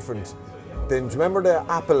Applejack is different. Then do you remember the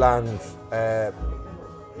apple and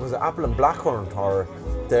was it apple and blackcurrant or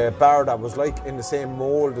the bar that was like in the same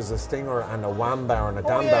mould as a Stinger and a Wham bar and a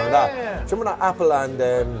Dan bar and that. Yeah. Do you remember that apple and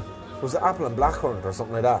was it apple and blackcurrant or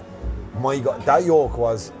something like that? My God, that yolk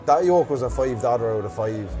was a $5 out of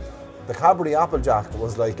 5. The Cadbury Applejack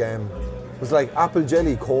was like apple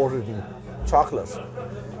jelly coated in chocolate.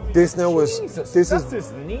 This now Jesus, this that's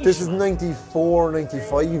just niche, is 94,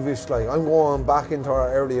 95ish. Like I'm going back into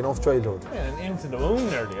our early enough childhood. Yeah, and into the moon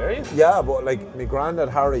nearly, are you? Yeah, but like my granddad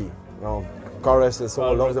Harry, you know, God rest his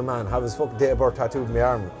soul, love the man, have his fucking date of birth tattooed on my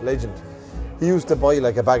arm, legend. He used to buy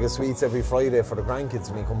like a bag of sweets every Friday for the grandkids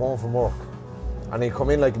when he come home from work. And he'd come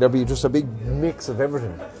in like there'd be just a big mix of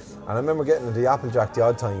everything. And I remember getting the Applejack the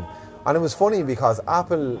odd time. And it was funny because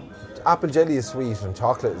apple jelly is sweet and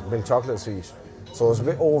milk chocolate is sweet. So it was a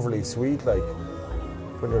bit overly sweet, like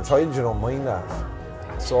when you're a child you don't mind that.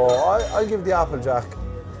 So I'll give the Applejack.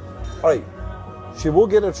 Alright, she would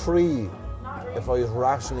get a 3 if I was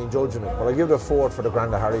rationally judging it, but I give it a 4 for the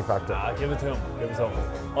Granda Harry factor. Give it to him.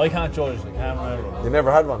 I can't judge, I can't remember. You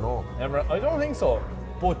never had one, no? Never, I don't think so.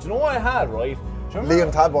 But do you know what I had, right? Do you remember?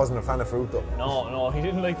 Liam Tad wasn't a fan of fruit though. No, he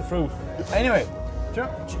didn't like the fruit. Anyway, do you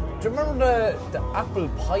remember the apple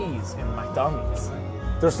pies in McDonald's?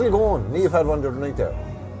 They're still going. Niamh had one the other night there.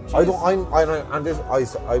 I'm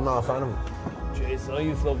not a fan of them. Jeez, I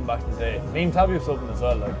used to love them back in the day. Liam Tab used to love them as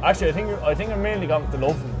well. Like, actually, I think I mainly got the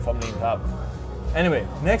love from Liam Tab. Anyway,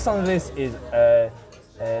 next on the list is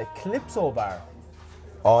Calypso Bar.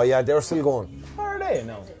 Oh yeah, they're still going. Where are they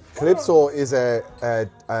now? Calypso is a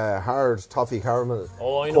hard toffee caramel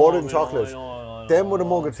coated in chocolate. I know. Them with a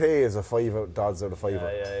mug of tea is a 5 out of 5.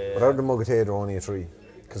 Yeah. Without the mug of tea, they're only a 3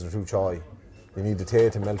 because they're too chai. You need the tea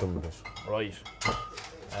to melt them with it. Right.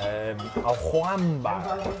 A Wham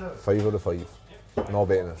Bar. 5 out of 5. No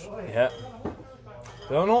baiting it. Yeah.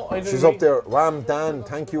 Don't know. She's up there. Wham, Dan,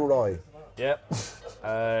 thank you, Roy. Yeah.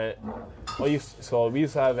 We used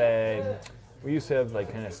to have like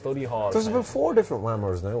kind of study halls. There's about 4 different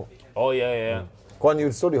Whammers now. Oh yeah. Go on,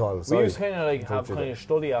 you'd study hall. We used to kind of like have kind of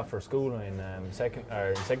study after school in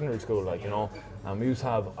secondary school, like, you know, and we used to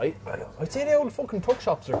have. I'd say the old fucking tuck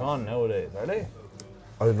shops are gone nowadays, are they?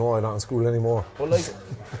 I don't know. I'm not in school anymore. But like,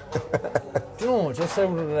 do you know, just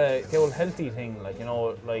out of the old healthy thing, like, you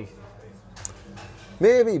know, like.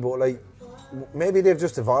 Maybe, but like. Maybe they've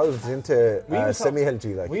just evolved into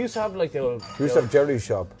semi-healthy. Like we used to have like the old. We used to have Jerry's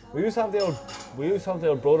shop. We used to have the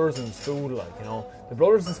old brothers in school. Like, you know, the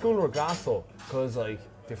brothers in school were gas though, because like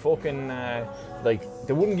they fucking like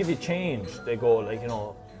they wouldn't give you change. They go like, you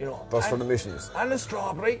know. That's for the missions. And a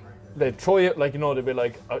strawberry. They'd throw you like, you know, they'd be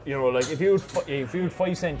like, you know, like if you had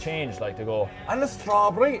 5 cent change, like they go and a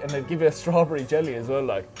strawberry, and they'd give you a strawberry jelly as well,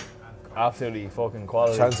 like. Absolutely fucking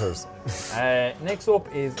quality. Chancers. Next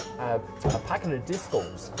up is a packet of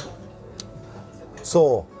discos.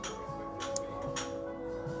 So,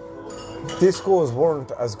 discos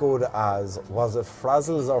weren't as good as, was it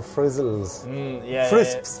Frazzles or Frizzles?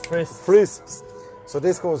 Frisps. Yeah. Frisps. So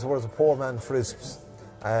discos was a poor man Frisps.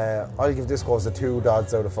 I'll give discos a 2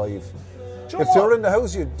 dods out of 5. If they're in the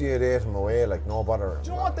house, you'd ate them away, like no bother. Do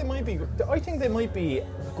you know what they might be? I think they might be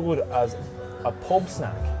good as a pub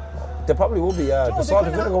snack. They probably would be, yeah. The salt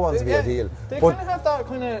and vinegar ones would be ideal. They kind of have that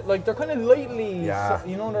kind of, like, they're kind of lightly,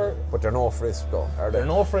 you know, they're... But they're no Frisp though, are they? They're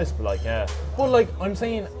no Frisp, like, yeah. But like, I'm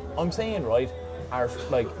saying, right, are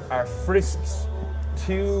Frisps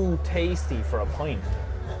too tasty for a pint?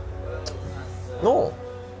 No.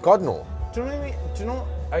 God, no. Do you know what I mean? Do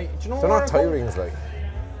you know they're not tirings, like.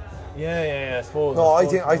 Yeah, I suppose. No, I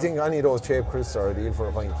think any of those Chape crisps are ideal for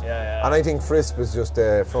a pint. Yeah. And I think Frisp is just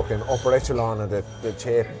the fucking upper echelon of the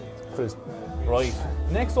Chape crisp. Right.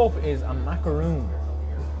 Next up is a macaroon.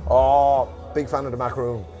 Oh, big fan of the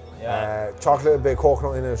macaroon. Yeah. Chocolate, a bit of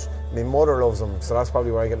coconut in it. My mother loves them, so that's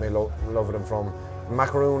probably where I get my love of them from.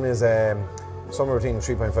 Macaroon is somewhere between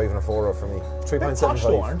 3.5 and a 4 for me.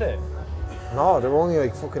 3.75. Aren't they? No, they were only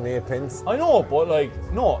like fucking 8 pence. I know, but like,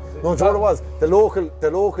 no. No, do you know what it was? The local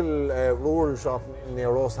rural shop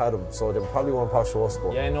near us had them, so they probably weren't posh to us.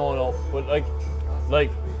 But yeah, no, but like,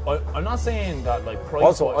 I'm not saying that like price.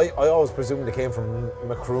 Also, I always presumed they came from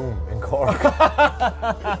Macroom in Cork.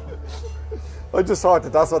 I just thought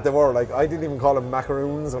that's what they were. Like, I didn't even call them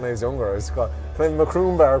macaroons when I was younger. I just called, can I have a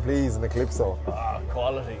Macroom bar, please, in the Calypso.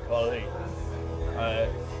 Quality.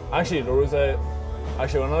 Actually,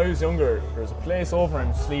 when I was younger, there was a place over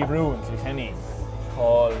in Slieve Ruins, Kilkenny,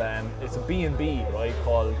 called it's a B&B, right,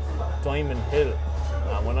 called Diamond Hill.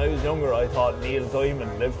 And when I was younger, I thought Neil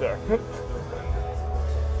Diamond lived there.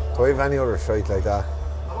 Do I have any other shite like that?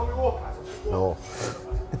 No.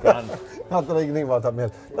 Not that I can think about that,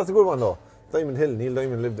 man. That's a good one though. Diamond Hill, Neil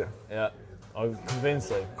Diamond lived there. Yeah. I'm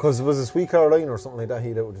convinced. Like, Because it was a Sweet Caroline or something like that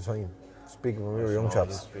he'd out at the time. Speaking when we were young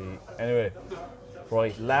chaps. Anyway,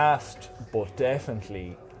 right, last but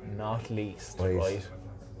definitely not least, right?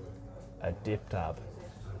 A Dip Dab.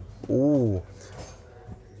 Ooh.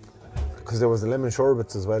 Because there was the lemon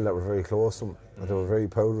sherbets as well that were very close to them. They were very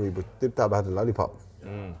powdery, but Dip Dab had the lollipop.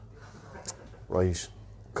 Right.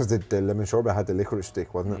 Because the lemon sherbet had the licorice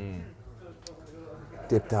stick, wasn't it?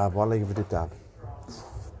 Dip Dab, what do I give a Dip Dab?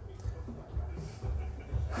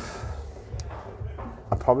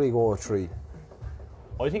 I'd probably go with 3.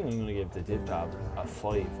 I think I'm going to give the Dip Dab a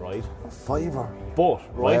 5, right? 5er. But,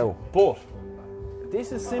 right? Wow. But,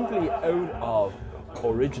 this is simply out of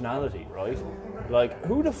originality, right? Like,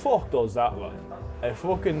 who the fuck does that, like?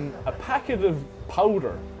 A packet of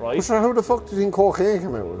powder, right? But sure, how the fuck do you think cocaine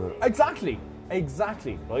came out with it? Exactly,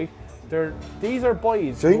 right? These are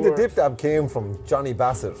boys. Do you think the Dip Dab came from Johnny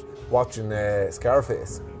Bassett watching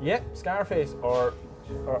Scarface? Yeah, Scarface or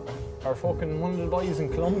fucking one of the boys in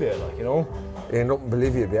Colombia, like, you know? In up in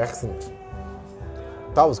Bolivia, the accent.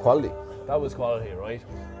 That was quality. That was quality, right?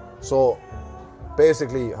 So,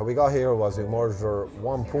 basically, how we got here was we merged our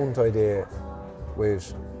 1 punt idea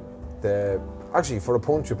with the... Actually, for a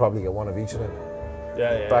punt, you probably get one of each of them.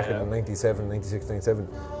 Back in 97, 96, 97.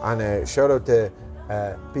 And shout out to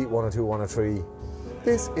Beat 102, 103.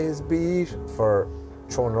 This is Beat for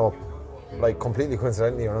throwing it up, like, completely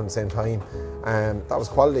coincidentally around the same time. That was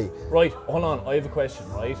quality. Right, hold on, I have a question,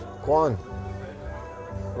 right? Go on.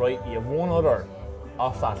 Right, you have one other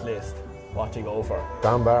off that list. What do you go for?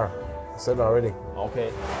 Dan Barr. I said it already.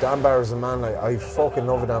 Okay. Dan Barr is a man, like, I fucking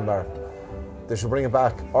love Dan Barr. They should bring it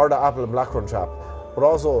back. Or the apple and blackcurrant chap. But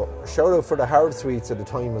also, shout out for the hard sweets at the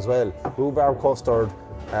time as well. Rhubarb custard,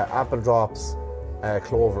 apple drops,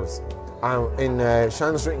 clovers. In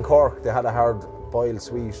Shannon Street in Cork, they had a hard boiled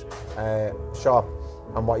sweet shop.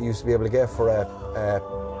 And what you used to be able to get for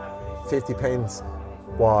 50 pence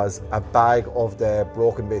was a bag of the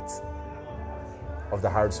broken bits of the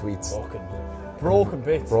hard sweets. Broken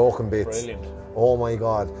bits? Broken bits. Brilliant. Oh my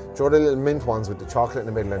God. Do you know the little mint ones with the chocolate in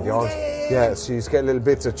the middle and the orange? Yeah, so you just get little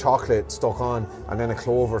bits of chocolate stuck on and then a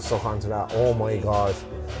clover stuck onto that. Oh my God.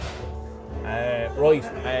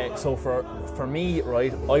 Right, so for me,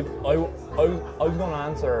 right, I was going to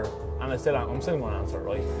answer, and I'm still going to answer,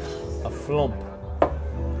 right, a flump.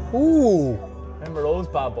 Ooh. Remember those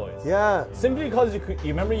bad boys? Yeah. Simply because you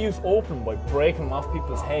remember you used to open them by breaking them off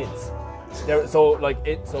people's heads.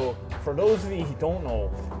 So for those of you who don't know,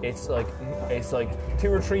 it's like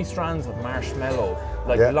 2 or 3 strands of marshmallow,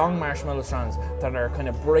 long marshmallow strands that are kind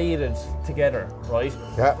of braided together, right?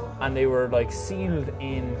 Yeah. And they were like sealed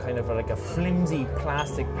in kind of like a flimsy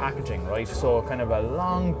plastic packaging, right? So kind of a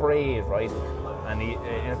long braid, right? And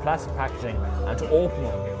in a plastic packaging, and to open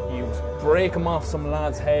them, you break them off some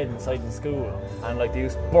lad's head inside the school, and like they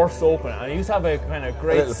used to burst open, and it used to have a kind of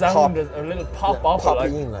great sound, a little pop off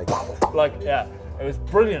it, like yeah, it was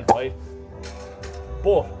brilliant, right?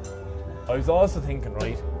 But I was also thinking,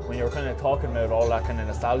 right, when you were kind of talking about all that kind of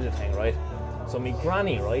nostalgia thing, right? So my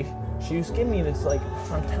granny, right, she used to give me this like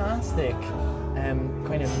fantastic,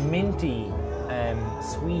 kind of minty,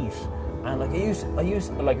 sweet, and like I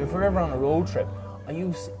used like if we're ever on a road trip, I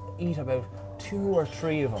used to eat about 2 or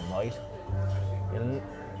 3 of them, right?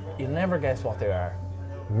 You'll never guess what they are.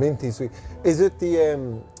 Minty sweet. Is it the?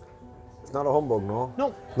 It's not a humbug, no.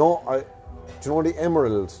 No. No. Do you know the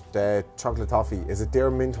Emerald, the chocolate toffee? Is it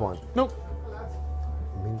their mint one? No.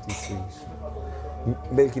 Minty sweet.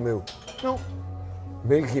 Milky Moo. No.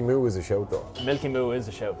 Milky Moo is a shout though. Milky Moo is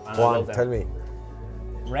a shout. Go on, tell me.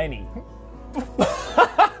 Rennie.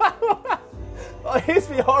 I used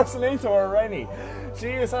to be horsing into her, Rennie.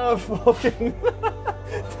 She used to have fucking...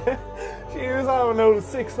 she used to have an old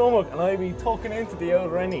sick stomach, and I'd be tucking into the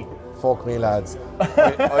old Rennie. Fuck me, lads.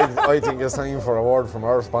 I think it's time for a word from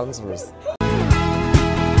our sponsors.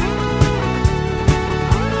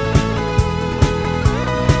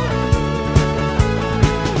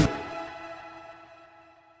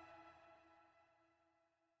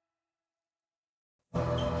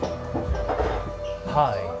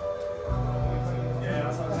 Hi.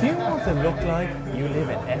 Do you want to look like you live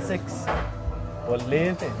in Essex, but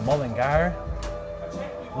live in Mullingar?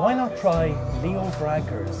 Why not try Leo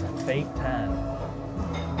Varadkar's Fake Tan?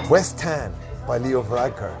 West Tan by Leo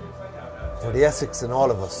Varadkar. For the Essex and all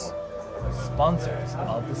of us. Sponsors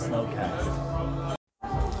of the Snowcast.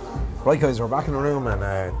 Right guys, we're back in the room, and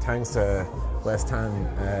thanks to West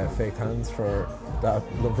Tan Fake Tans for that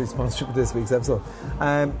lovely sponsorship of this week's episode.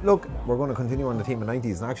 Look, we're going to continue on the theme of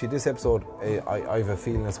 90s, and actually this episode I have a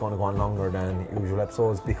feeling it's going to go on longer than usual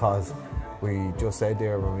episodes, because we just said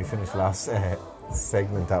there when we finished the last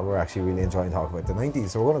segment that we're actually really enjoying talking about, the 90s.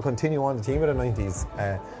 So we're going to continue on the theme of the 90s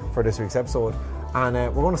for this week's episode, and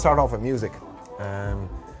we're going to start off with music.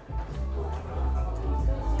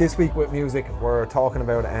 This week with music, we're talking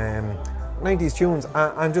about 90s tunes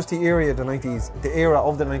and just the era of the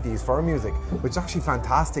 90s for music, which is actually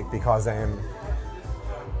fantastic because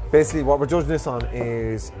basically what we're judging this on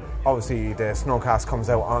is obviously the Snowcast comes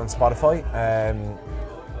out on Spotify.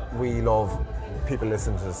 We love people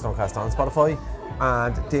listening to the Snowcast on Spotify,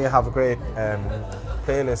 and they have a great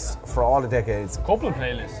playlist for all the decades. Couple of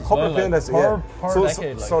playlists. Per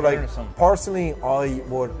decade. So like personally, I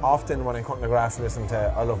would often, when I'm cutting the grass, listen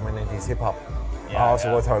to I love my 90s hip hop. I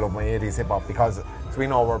also would I love my 80s hip hop because, as we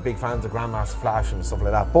know, we're big fans of Grandmaster Flash and stuff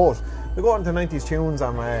like that. But we go into 90s tunes,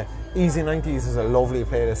 and Easy 90s is a lovely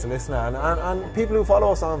playlist to listen to. And people who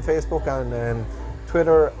follow us on Facebook and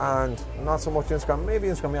Twitter and not so much Instagram, maybe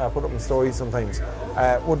Instagram, I put up in stories sometimes,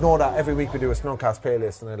 would know that every week we do a Snowcast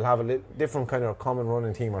playlist, and it'll have a different kind of common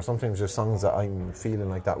running theme, or sometimes just songs that I'm feeling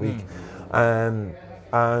like that week. And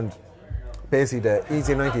basically the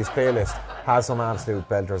Easy 90s playlist has some absolute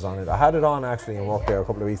belters on it. I had it on actually in work there a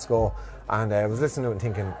couple of weeks ago, and I was listening to it and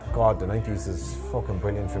thinking, God, the 90s is fucking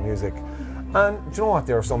brilliant for music. And do you know what,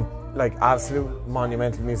 there are some like absolute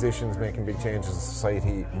monumental musicians making big changes in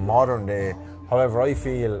society modern day. However, I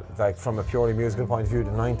feel like from a purely musical point of view,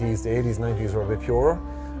 the 90s, the 80s, 90s were a bit purer.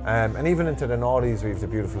 And even into the noughties, we have the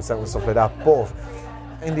beautiful sound and stuff like that. But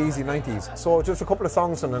in the Easy 90s, so just a couple of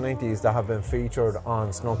songs from the 90s that have been featured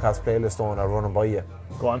on Snowcast playlist on, I'll run them by you.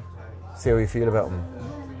 Go on. See how you feel about them.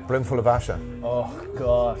 Brimful of Asha. Oh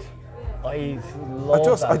God, I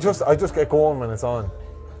love that. I just get going when it's on.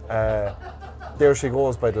 There She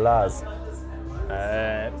Goes by the Lads.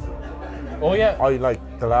 Oh yeah. I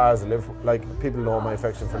like the Lads. Like people know my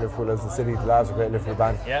affection for Liverpool as a city. The Lads are a great Liverpool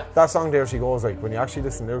band. Yeah. That song There She Goes, like when you actually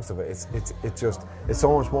listen to the lyrics of it, it's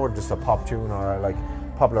so much more than just a pop tune or like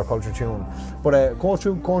popular culture tune. But going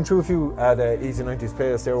through a few the Easy 90s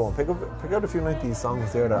playlist there, one pick out a few 90s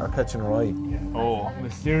songs there that are catching our eye. Oh,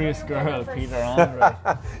 Mysterious Girl, Peter Andre.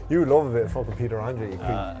 You love a bit of fucking Peter Andre, you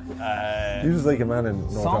creep. You just like a man in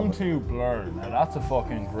no Song time. 2, Blur. Now that's a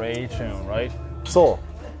fucking great tune, right? So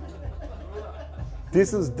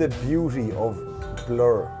this is the beauty of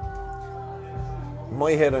Blur. In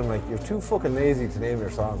my head, I'm like, you're too fucking lazy to name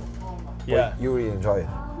your song. Yeah. But you really enjoy it.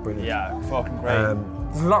 Brilliant. Yeah, fucking great.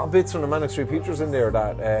 There's a lot of bits from the Manic Street Preachers in there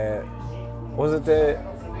that was it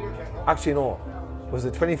was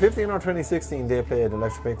it 2015 or 2016 they played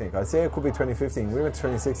Electric Picnic? I'd say it could be 2015. We went to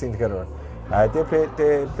 2016 together. They played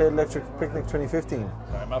Electric Picnic 2015.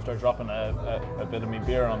 Sorry, I'm after dropping a bit of me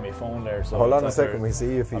beer on my phone there. So hold on a second, we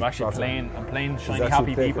see if I'm actually playing Shiny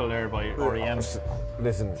Happy People there by R.E.M.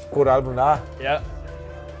 Listen, good album that. Yeah.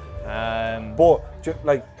 But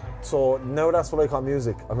like, so now that's what I call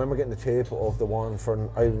music. I remember getting the tape of the one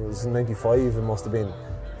I was in 95, it must have been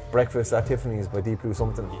Breakfast at Tiffany's by Deep Blue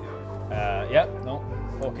something.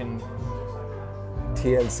 Fucking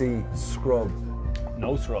TLC, Scrub.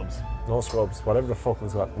 No Scrubs, whatever the fuck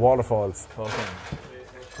was that. Waterfalls. Fucking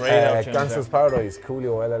great. Gangsta's Paradise,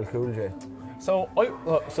 Coolio, LL Cool J. So I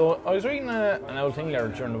was reading an old thing there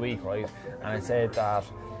during the week, right? And it said that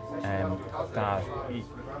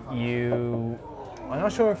you, I'm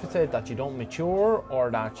not sure if it said that you don't mature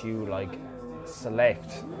or that you like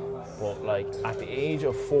select, but like at the age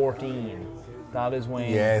of 14, that is when.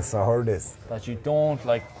 Yes, I heard this. That you don't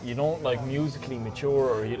like musically mature,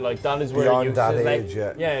 or you like that is where beyond you that select. age,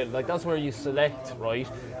 yeah. Yeah, like that's where you select, right?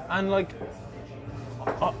 And like,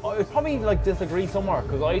 I probably like disagree somewhere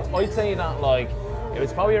because I'd say that like it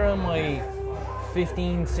was probably around my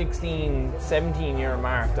 15, 16, 17 year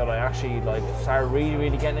mark that I actually like started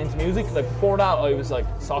really getting into music. Like before that, I was like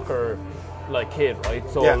soccer like kid, right?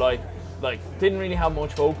 So yeah. like didn't really have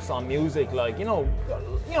much focus on music. Like you know,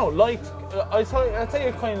 liked I'd say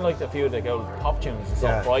I kind of liked a few of the old pop tunes and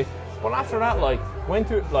stuff, yeah. right? But after that, like went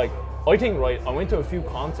to like I went to a few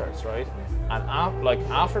concerts, right? And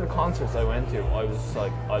after the concerts I went to, I was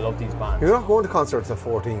like, I love these bands. You're not going to concerts at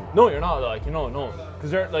 14. No, you're not. Like, no,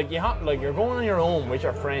 because they're like you're going on your own with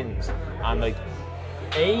your friends, and like,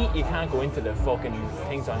 A, you can't go into the fucking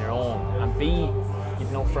things on your own, and B,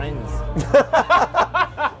 you've no friends.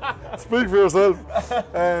 Speak for yourself.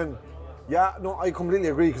 Yeah, no, I completely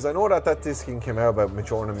agree because I know that this thing came out about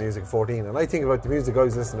maturing in music at 14, and I think about the music I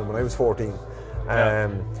was listening to when I was 14. Yeah.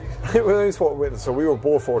 When I was 14, so we were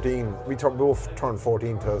both 14. We both turned 14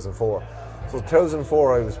 in 2004. So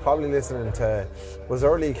 2004, I was probably listening to, was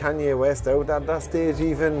early Kanye West out at that stage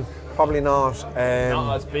even? Probably not.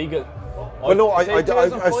 Not as big as. Well, no, I say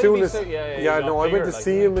as soon as 2005, yeah, no, I went to like,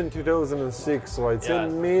 see him in 2006, so I'd say Yeah.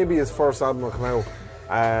 maybe his first album will come out.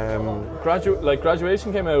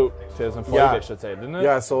 Graduation came out 2005-ish, I'd say, didn't it?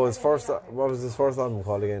 Yeah, so his first, what was his first album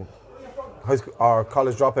called again? High school or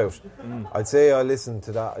College Dropout. I'd say I listened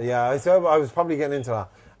to that. Yeah, I'd say I was probably getting into that.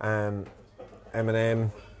 Eminem.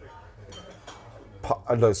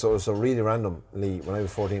 So really randomly, when I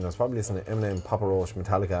was 14, I was probably listening to Eminem, Papa Roach,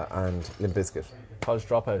 Metallica, and Limp Bizkit. College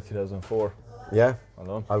Dropout 2004. Yeah, Well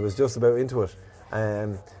done. I was just about into it.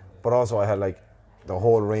 But also I had like the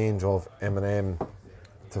whole range of Eminem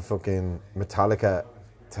to fucking Metallica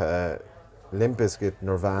to Limp Bizkit,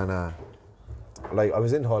 Nirvana. Like I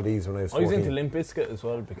was into all these when I was 14. I was into Limp Bizkit as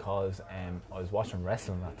well because I was watching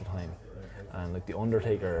wrestling at the time, and like the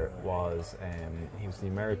Undertaker was he was the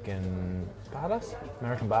American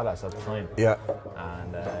Badass at the time. Yeah.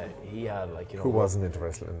 And he had like, you know, Who wasn't into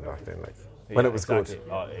wrestling back then? Like when it was exactly.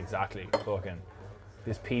 good. Oh, exactly. Fucking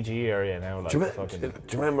this PG area now. Like Do you fucking.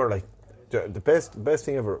 remember like the best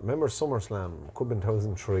thing ever? Remember SummerSlam? Could have been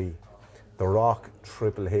 2003. The Rock,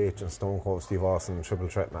 Triple H, and Stone Cold Steve Austin triple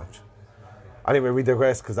threat match. Anyway, we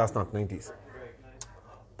digress because that's not 90s.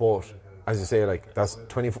 But as you say, like that's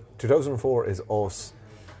 2004 is us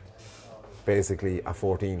basically at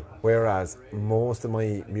 14. Whereas most of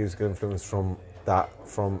my musical influence from that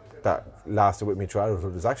lasted with me through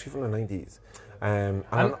adulthood was actually from the 90s. And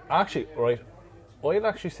actually, right, I'd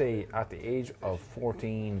actually say at the age of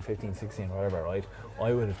 14, 15, 16, whatever, right,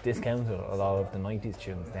 I would have discounted a lot of the 90s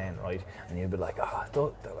tunes then, right, and you'd be like,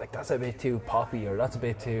 like that's a bit too poppy, or that's a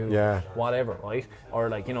bit too whatever, right, or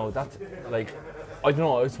like, you know, that's like, I don't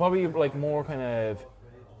know, it's probably like more kind of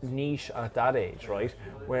niche at that age, right,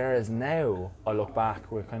 whereas now I look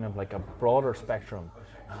back with kind of like a broader spectrum.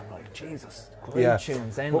 I'm like, Jesus, great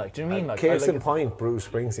tunes then, like, do you know what I mean? Like, case in point, Bruce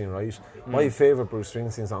Springsteen, right? My favourite Bruce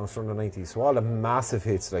Springsteen songs from the 90s, so all the massive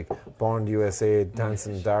hits like Born in the USA,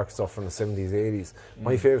 Dancing in the Dark stuff from the 70s, 80s.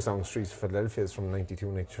 My favourite song, Streets of Philadelphia, is from 92,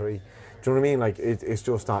 93. Do you know what I mean? Like, it's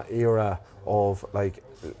just that era of like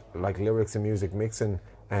lyrics and music mixing.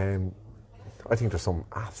 I think there's some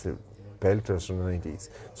absolute belters from the 90s.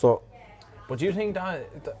 So, but do you think that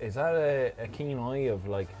is that a keen eye of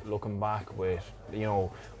like looking back with, you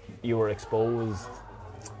know, you were exposed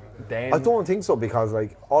then? I don't think so, because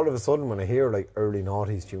like all of a sudden when I hear like early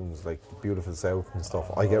noughties tunes like Beautiful South and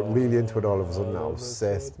stuff, I get really into it all of a sudden. I'm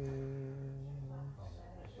obsessed.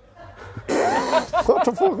 What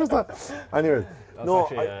the fuck was that? Anyway,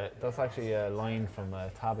 that's actually a line from a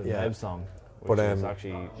Tab and Yeah. Bev song, which is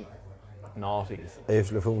actually noughties.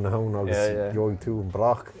 Eif le fún na hán agus Joig tú and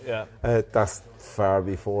Brock. Yeah. That's far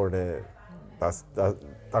before that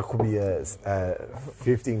could be a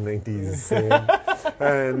 1590s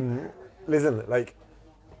saying. Listen, like,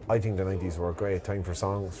 I think the 90s were a great time for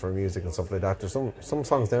songs, for music and stuff like that. There's some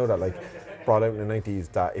songs now that like brought out in the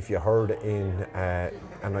 90s that if you heard in a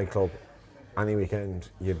nightclub any weekend,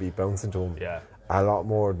 you'd be bouncing to them. Yeah. A lot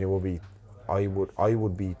more than you would be. I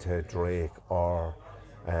would be to Drake or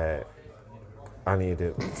any of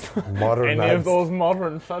the modern Any lads. of those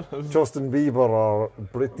modern fellas. Justin Bieber or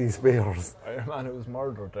Britney Spears. A man who was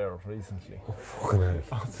murdered there recently. Fucking hell.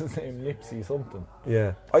 What's his name? Lipsy something.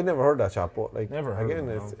 Yeah, I'd never heard that chat, but like Never heard again,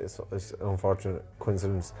 of it, it's an unfortunate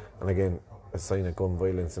coincidence, and again, a sign of gun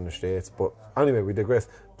violence in the States. But anyway, we digress.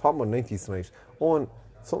 Talking about 90s tonight. Owen,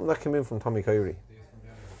 something that came in from Tommy Kyrie.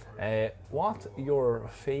 What's your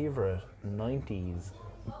favourite 90s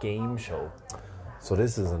game show? So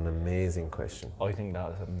this is an amazing question. I think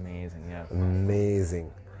that is amazing, yeah.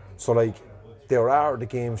 Amazing. So like, there are the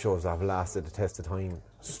game shows that have lasted the test of time,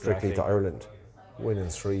 strictly Exactly. to Ireland.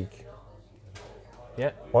 Winning streak.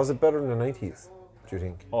 Yeah. Was it better in the 90s, do you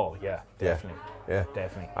think? Oh, yeah, definitely. Yeah.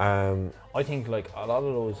 Definitely. I think like a lot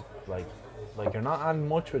of those, like you're not adding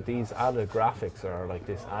much with these added graphics or like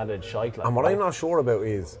this added shite. Like, and what I'm not sure about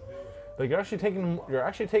is, like you're actually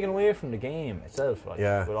taking away from the game itself, like,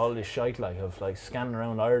 Yeah. with all this shite like of like scanning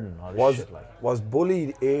around Ireland and all this shit, like was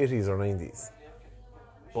Bullied 80s or 90s?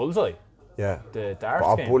 Bullseye. Yeah. The darts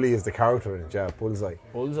But game. Bully is the character in it, yeah, Bullseye.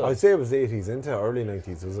 Bullseye. I'd say it was 80s into early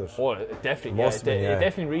 90s, was it? Oh, it definitely, Must have been, it yeah.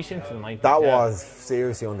 definitely reached into the 90s. That yeah. was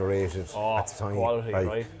seriously underrated Oh, at the time. quality, like,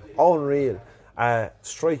 right? Unreal.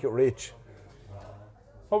 Strike It Rich.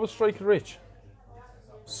 What was Strike It Rich?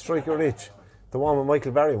 Strike It Rich. The one with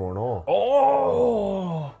Michael Barrymore, no.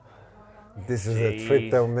 Oh! This is a trip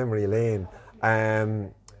Jeez. down memory lane.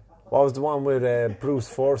 What was the one with Bruce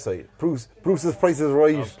Forsyth? Bruce's Price is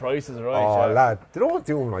Right. Price is Right. Oh, yeah. lad. They don't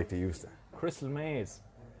do them like they used to. Crystal Maze.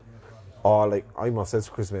 Oh, like, I must say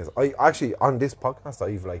Chris Mays. I actually, on this podcast,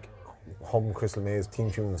 I've like hum Crystal Maze team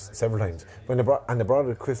tunes several times. When they brought it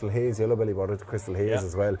to Crystal Haze, Yellow Belly brought it to Crystal Haze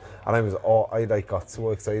as well, and I got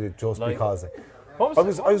so excited just because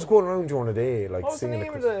I was going around during the day singing. What was the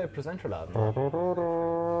name of the presenter lad?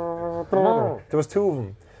 There was two of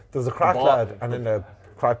them. There was the crack lad and then the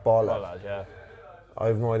crack ball lad. Yeah. I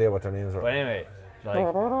have no idea what their names were. But anyway,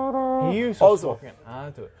 he used to fucking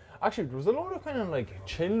add to it. Actually, there was a lot of kind of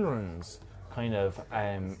children's kind of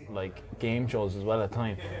game shows as well at the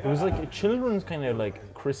time. It was a children's kind of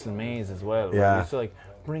Crystal Maze as well. Yeah. It used to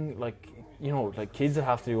bring kids that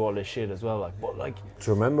have to do all this shit as well. Do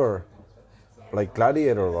you remember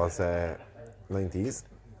Gladiator was 90s?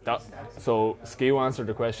 So Skew answered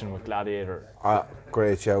the question with Gladiator.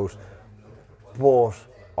 Great shout. But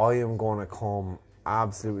I am going to come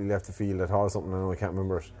absolutely left the field. I thought of something, I know I can't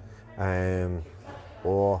remember it.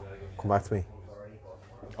 Come back to me.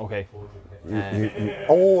 Okay.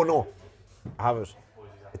 Oh no, I have it.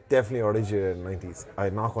 It definitely originated in the 90s.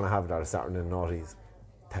 I'm not going to have it out of starting in the noughties.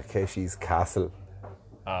 Takeshi's Castle.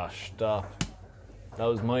 Ah, stop. That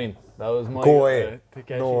was mine. Go away.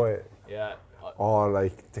 Takeshi. No way. Yeah.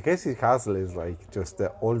 Takeshi's Castle is just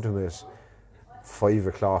the ultimate 5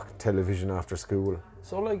 o'clock television after school.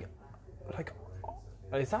 So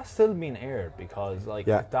is that still being aired? Because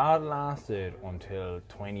that lasted until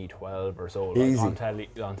 2012 or so. Easy. On telly.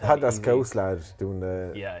 Had that Scouse lad doing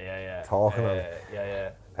the talking on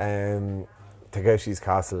it. Takeshi's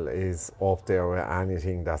Castle is up there with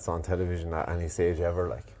anything that's on television at any stage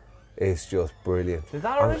ever. It's just brilliant. Did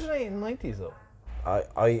that originate in the 90s though?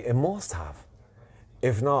 It must have.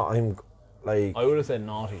 If not, I'm I would have said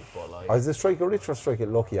naughty, but Is it Strike It Rich or Strike It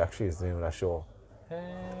Lucky actually is the name of that show?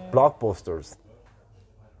 Blockbusters.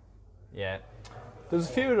 Yeah. There's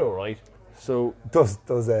a few though, right? So does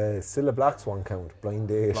Cilla Black's one count? Blind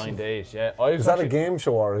Date. Blind Date, yeah. Is that a game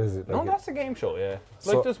show or is it? No, that's a game show, yeah.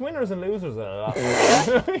 There's winners and losers in it.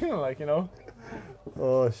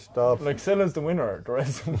 Oh, stop. Cilla's the winner, the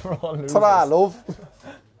rest of them are all losers. Ta-da, love.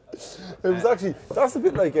 It was actually, that's a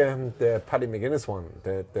bit like the Paddy McGuinness one,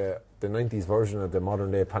 the 90s version of the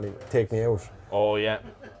modern day Paddy Take Me Out. Oh, yeah.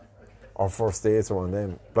 Or First Dates or one of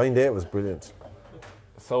them. Blind Date was brilliant.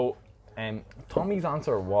 So, Tommy's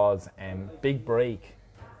answer was Big Break,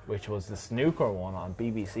 which was the snooker one on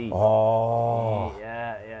BBC. Oh.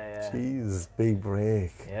 Yeah. Jeez, Big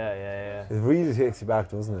Break. Yeah. It really takes you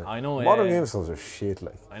back, doesn't it? I know, Modern game shows are shit,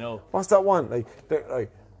 I know. What's that one?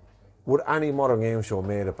 Would any modern game show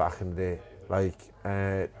made it back in the day?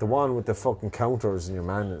 The one with the fucking counters and your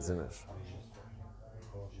man is in it.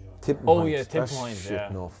 Tipping Points. Tipping Points,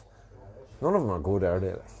 shit enough. None of them are good, are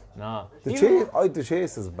they? Nah. The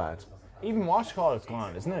Chase is bad. Even Whatchamacallit's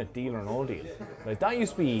gone, isn't it? Deal or No Deal. That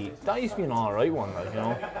used to be an alright one, Do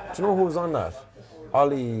you know who was on that?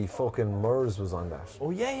 Ollie fucking Murs was on that. Oh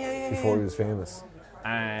yeah. Before he was famous.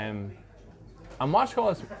 And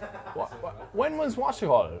Whatchamacallit, when was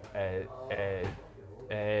Whatchamacallit?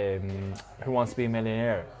 Who Wants to Be a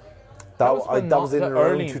Millionaire? That was in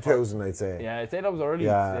around 2000, I'd say. Yeah, I'd say that was early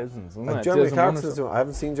 2000s, wasn't it? Jeremy Clarkson's doing. I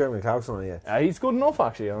haven't seen Jeremy Clarkson on it yet. He's good enough,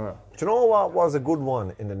 actually. I don't know. Do you know what was a good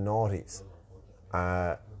one in the noughties?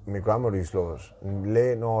 My grandmother used to love it. In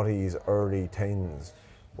late noughties, early tens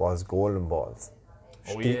was Golden Balls.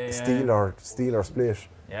 Steal or split.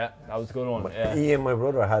 Yeah, that was a good one. Yeah. Ian, my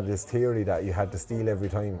brother, had this theory that you had to steal every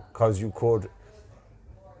time because you could.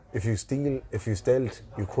 If you stealth,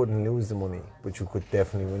 you couldn't lose the money, but you could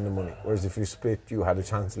definitely win the money. Whereas if you split, you had a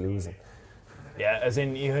chance of losing. Yeah, as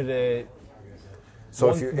in you had a.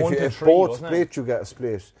 So if both split, you get a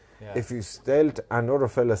split. Yeah. If you stealth and the other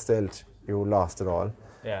fella stealth, you lost it all.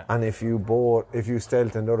 Yeah. And if you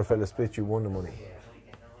stealth and the other fella split, you won the money.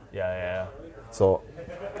 Yeah. So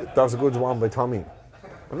that's a good one by Tommy.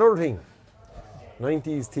 Another thing,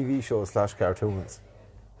 90s TV shows / cartoons.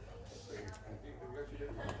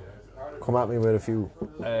 Come at me with a few.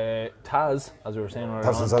 Taz, as we were saying earlier.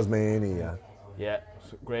 Taz and Tasmania, yeah. Yeah,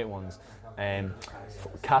 great ones.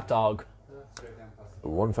 Cat Dog.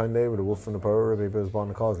 One fine day with a wolf and a purr, a baby was born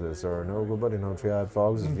to cause this, or no good buddy, no triad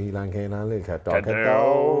frogs, V-Lan Kane and Lil Cat Dog.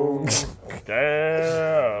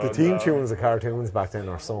 The theme tunes of cartoons back then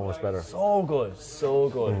are so much better. So good.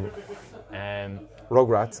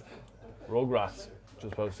 Rugrats.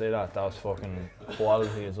 Just about to say that was fucking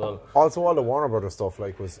quality as well. Also, all the Warner Brothers stuff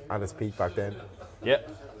was at its peak back then. Yep.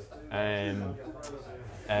 Ren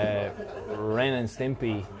and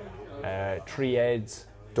Stimpy, Three Heads,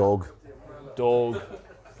 Doug.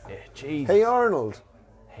 Yeah, jeez. Hey Arnold.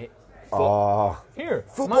 Here.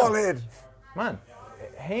 Football head. Man.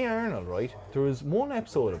 Hey Arnold, right? There was one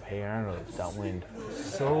episode of Hey Arnold that went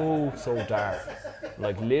so dark.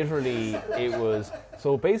 Like literally, it was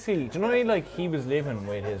so basically. Do you know, like he was living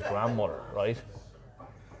with his grandmother, right?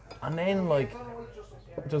 And then like,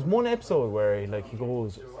 there's one episode where like he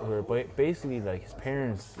goes, where basically like his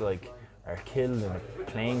parents like are killed in a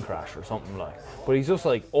plane crash or something like. But he's just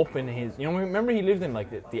like up in his, you know, remember he lived in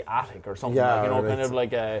like the attic or something, Yeah, like, you know, right. kind of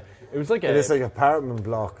like a, it was like It's like apartment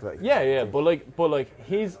block, like. yeah, but like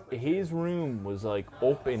his room was like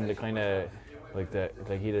up in the kind of like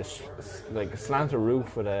he had like a slanted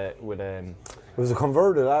roof with a It was a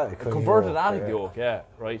converted attic. converted attic yoke, yeah,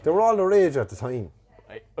 right. They were all the rage at the time.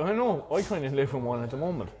 I know, I kind of live in one at the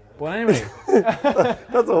moment, but anyway.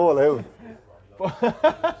 That's a whole house.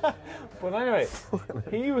 But anyway,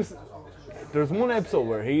 there's one episode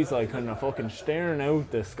where he's like kind of fucking staring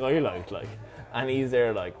out the skylight, like, and he's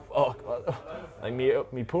there like, oh, like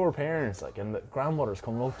me poor parents, like, and the grandmother's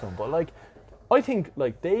coming up to him. But like, I think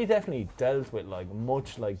like they definitely dealt with like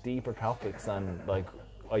much like deeper topics than like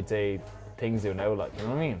I'd say things do now, like, you know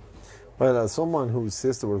what I mean? Well, as someone whose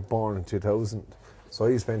sister was born in 2000, so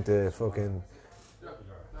I spent the fucking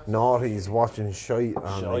noughties watching shite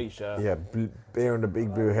on Bear in the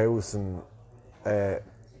Big Blue House and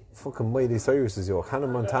fucking Miley Cyrus's yoke, Hannah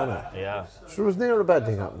Montana. Yeah. Sure, was never a bad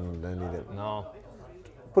thing happening then either. No.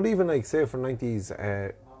 But even like say for 90s,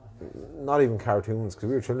 not even cartoons because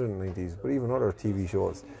we were children in the 90s, but even other TV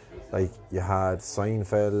shows, like you had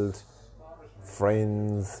Seinfeld,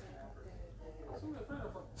 Friends,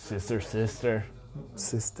 Sister.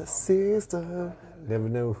 Never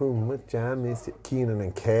know who much I missed it. Keenan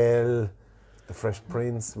and Kel, The Fresh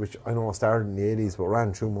Prince, which I know started in the 80s but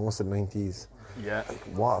ran through most of the 90s. Yeah. Like,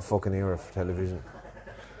 what a fucking era for television.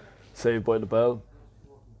 Saved by the Bell.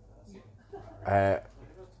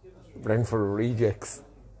 Brentford Rejects.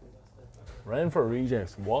 Brentford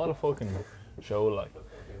Rejects, what a fucking show, like.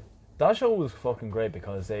 That show was fucking great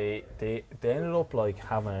because they ended up like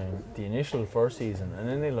having the initial first season and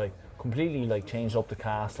then they like completely like changed up the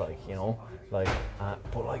cast, like, you know, like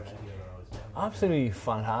but like absolutely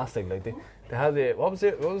fantastic. Like they had the what was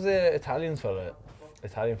the Italian fella's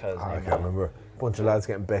I name? can't remember. Bunch of lads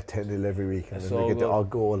getting bet 10-0 every week and then So they get the good. odd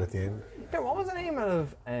goal at the end. Yeah, what was the name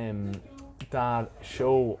of that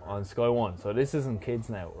show on Sky One? So this isn't kids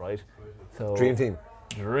now, right? So Dream Team.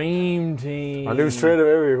 I knew straight away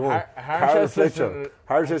where you were going. Carl Fletcher.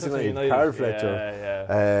 Harchester United. Carl Fletcher.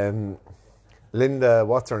 Yeah. Linda,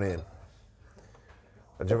 what's her name?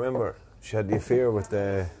 Do you remember? She had the affair with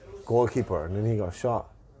the goalkeeper and then he got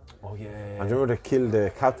shot. Oh yeah. And do you remember they killed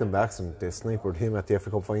the captain by accident? They sniped him at the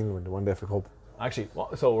FA Cup final when they won the FA Cup. Actually,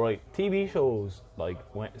 so right, TV shows like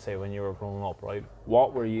when you were growing up, right?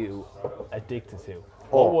 What were you addicted to?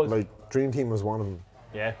 Like Dream Team was one of them.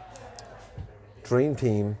 Yeah. Dream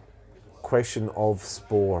Team, Question of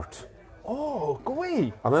Sport. Oh, go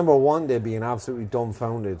away. I remember one day being absolutely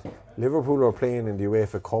dumbfounded. Liverpool were playing in the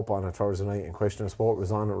UEFA Cup on a Thursday night and Question of Sport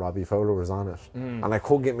was on it, Robbie Fowler was on it. And I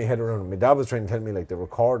couldn't get my head around it. My dad was trying to tell me like they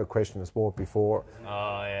recorded Question of Sport before.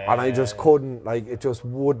 Oh, yeah. And I just couldn't, like it just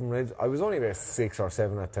wouldn't. I was only about 6 or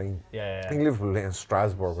 7 at the time. Yeah. I think Liverpool playing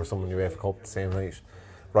Strasbourg or someone in the UEFA Cup the same night.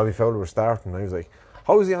 Robbie Fowler was starting and I was like,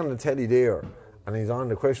 how is he on the telly there? And he's on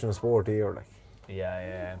the Question of Sport here, like.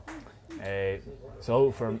 Yeah.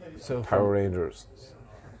 Power Rangers.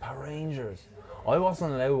 Power Rangers. I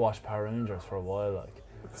wasn't allowed to watch Power Rangers for a while, like.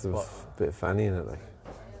 Because there was a bit of fanny in it, like.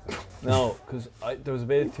 No, because there was a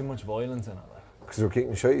bit too much violence in it, like. Because they were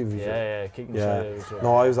kicking shit out of each other. Yeah, kicking shit out of each other.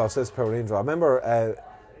 No, I was obsessed with Power Rangers. I remember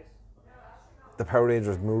the Power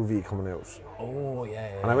Rangers movie coming out. Oh,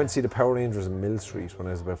 yeah. And I went to see the Power Rangers in Mill Street when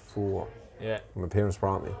I was about 4. Yeah. My parents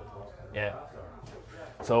brought me. Yeah.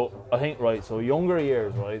 So I think so younger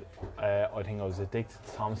years, right? I think I was addicted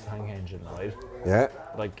to Thomas the Tank Engine, right? Yeah.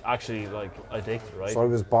 Like actually, like addicted, right? So I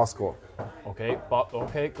was Bosco. Okay,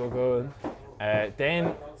 good.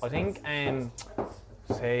 Then I think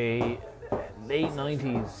say late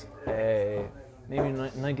 90s, maybe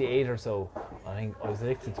 98 or so. I think I was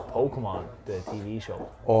addicted to Pokemon, the TV show.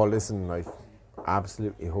 Oh, listen, like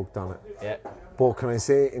absolutely hooked on it. Yeah. But can I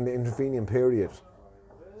say in the intervening period,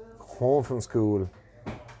 home from school,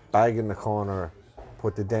 bag in the corner,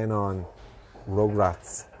 put the den on,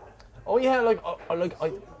 Rugrats. Oh yeah, I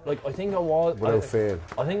think I was without fail.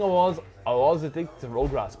 I think I was addicted to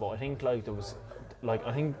Rugrats, but I think there was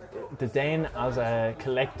I think the Den as a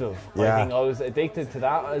collective. Yeah. I think I was addicted to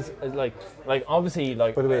that as obviously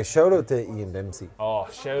like. By the way, shout out to Ian Dempsey. Oh,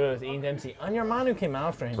 shout out to Ian Dempsey and your man who came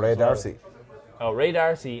after him. Ray Darcy. Oh, Ray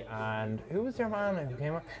Darcy, and who was your man who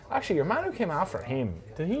came after? Actually, your man who came after him,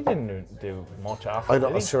 he didn't do much after. I'm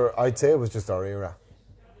not sure. I'd say it was just our era.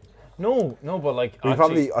 No, but like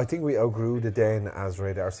I think we outgrew the Den as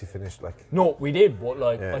Ray D'Arcy finished. Like, no, we did, but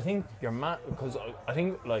like Yeah. I think your man, because I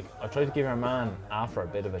think like I tried to give your man after a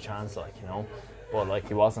bit of a chance, like but like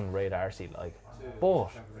he wasn't Ray D'Arcy, like, but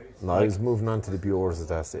no, I was moving on to the Bures at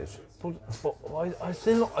that stage. But I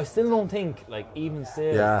still don't think, like, even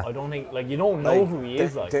still, Yeah. I don't think, like, you don't know Like, who he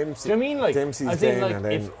is, like. Dempsey- do you know what I mean? Like, Dempsey's I think, Den like, and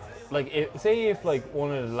then- if like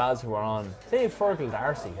one of the lads who were on, say if Fergal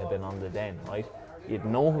D'Arcy had been on the Den, right, you'd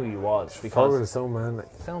know who he was Forward because is so man. Like,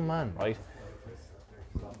 sound man, right?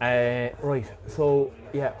 Right. So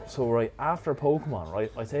right after Pokemon,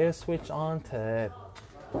 right, I say I switch on to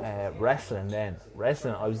wrestling. Then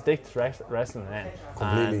wrestling, I was addicted to wrestling then.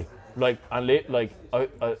 Completely.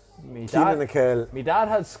 Me Keenan McKell. my dad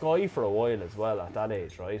had Sky for a while as well at that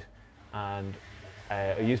age, right? And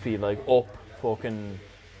I used to be like up fucking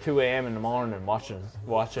 2 a.m. in the morning watching,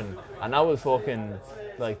 and that was fucking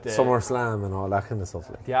like the SummerSlam and all that kind of stuff.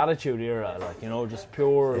 Like. the Attitude Era, like, just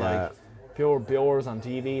pure Yeah. like pure Bures on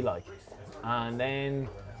TV, like. And then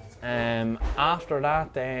after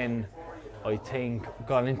that, then I think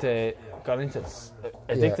got into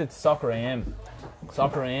addicted to Soccer AM.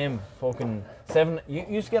 Soccer AM, fucking 7. You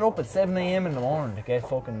used to get up at 7 a.m. in the morning to get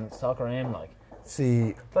fucking Soccer AM, like.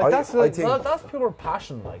 See, Like that's think pure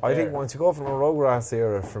passion, like. I think there. once you go from a Rugrats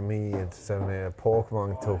era for me into 7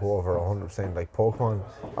 Pokemon took over 100%. Like Pokemon,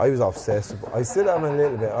 I was obsessed with. I still am a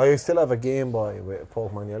little bit. I still have a Game Boy with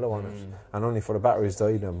Pokemon Yellow on it, and only for the batteries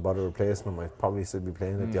died and bother replacing them, I'd probably still be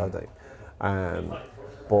playing it the other day.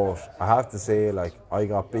 But I have to say, like, I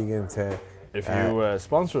got big into. If you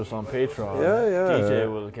sponsor us on Patreon, Yeah.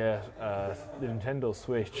 DJ will get the Nintendo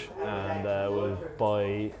Switch and will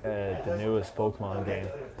buy the newest Pokemon game.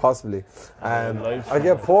 Possibly. live I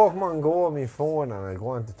get Pokemon Go on my phone and I go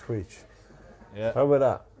on to Twitch. Yeah. How about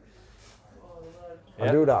that? Yeah.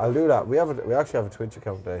 I'll do that. We actually have a Twitch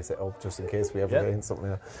account that I set up just in case we ever Yeah. get into something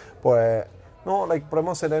like that. But but I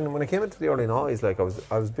must say then when I came into the early 90s, like I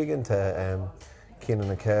was big into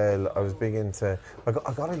Keenan McKell. I was big into. I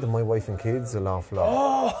got into My Wife and Kids an awful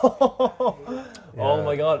lot. Oh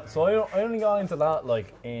my god! So I only got into that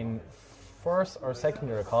like in first or second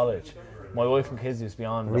year of college. My Wife and Kids used to be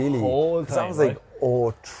on Really? the whole 'Cause time. that was like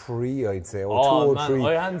right? 03, I'd say, or Oh 203. man,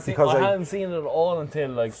 I hadn't seen it all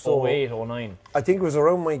until like So- 08, 09. I think it was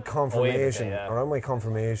around my confirmation. yeah. Around my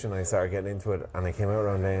confirmation, I started getting into it, and I came out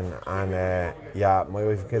around then. And My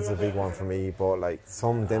Wife and Kids is a big one for me. But like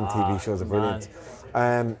some of them TV shows are brilliant.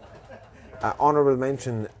 Honourable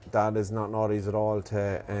mention that is not noughties at all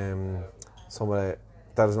to some of the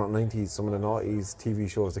that is not 90s. Some of the noughties TV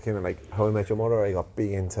shows that came in, like How I Met Your Mother. I got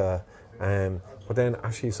big into. But then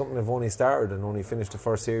actually something I've only started and only finished the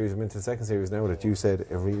first series. I'm into the second series now that you said it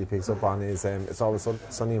really picks up on is It's Always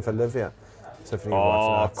Sunny in Philadelphia. So if you're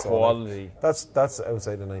watching that, quality. that's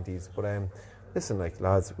outside the 90s. But listen, like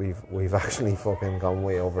lads, we've actually fucking gone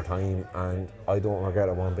way over time, and I don't regret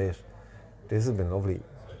it one bit. This has been lovely.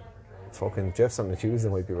 Fucking Jeff's on the Tuesday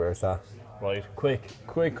might be where it's at. Right, quick.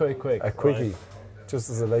 A quickie, Right. just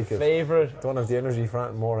as I like it. Favorite Don't have the energy for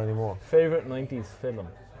it more anymore. 90s film.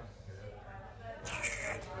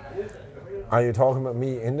 Are you talking about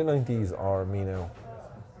me in the 90s or me now?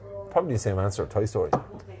 Probably the same answer. Toy Story.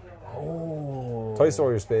 Oh. Toy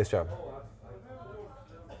Story or Space Jam?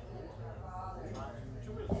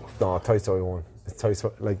 No, Toy Story 1. It's Toy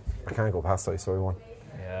Story. Like I can't go past Toy Story 1.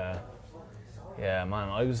 Yeah, man.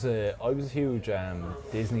 I was a huge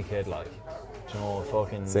Disney kid, like,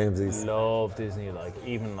 fucking Samesies. love Disney, like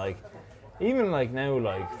even now,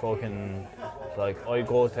 like fucking, like I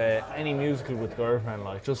go to any musical with girlfriend,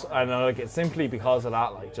 like just I know, like it's simply because of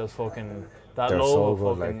that, like just fucking that They're love so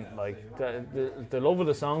of good, fucking the love of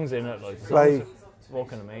the songs in it, like the songs Like- are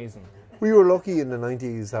fucking amazing. We were lucky in the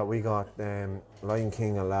 90s that we got Lion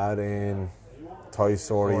King, Aladdin, Toy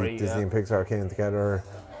Story, Story, Disney yeah. and Pixar came together.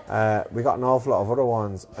 We got an awful lot of other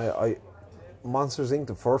ones. Monsters Inc.,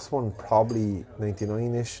 the first one, probably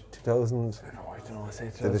 99-ish, 2000. I don't know, I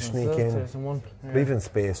say Did it sneak in? 2001. But even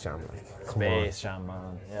Space Jam, like, come on. Space Jam,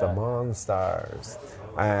 man. Yeah. The Monsters.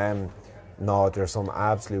 No, there's some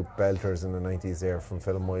absolute belters in the 90s there from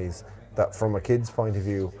film-wise. That from a kid's point of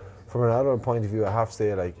view. From an adult point of view, I have to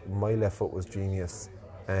say, like, My Left Foot was genius.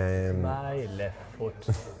 My left foot.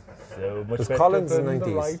 So much Was better Collins in than the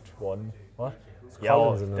the 90s? right one. What?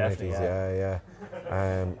 Collins in the definitely, 90s,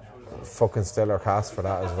 yeah. Fucking stellar cast for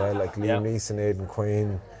that as well. Like Liam Neeson, Aidan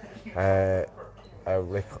Quinn,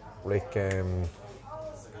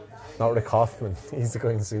 not Rick Hoffman, he's the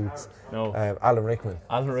guy in Suits. No. Alan Rickman.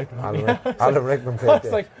 Alan Rickman. Alan Rickman I played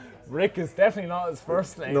was like, Rick is definitely not his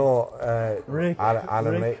first name. No, Rick.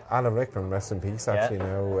 Alan Rickman, rest in peace actually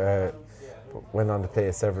now. went on to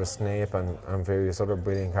play Severus Snape and various other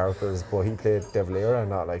brilliant characters, but he played De Valera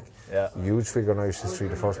and that, like, huge figure in Irish history,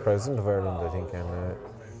 the first president of Ireland, I think, and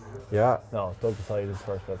No, Doug Poseid is the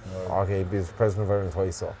first president of Ireland. Okay, he was president of Ireland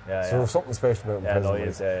twice, so there's something special about him. Yeah, no, he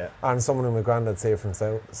is, And someone who my granddad saved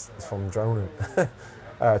from drowning.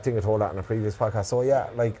 I think I told that in a previous podcast. So yeah,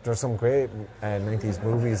 like, there's some great 90s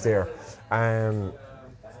movies there,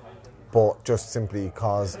 but just simply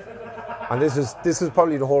because, and this is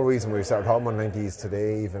probably the whole reason we started talking about 90s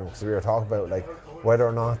today, even because we were talking about like whether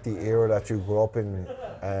or not the era that you grew up in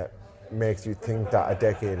makes you think that a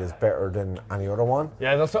decade is better than any other one.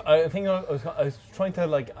 Yeah, that's what, I think I was trying to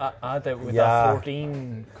like add that with that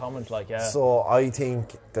 14 comment, like, So I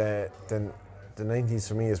think that the 90s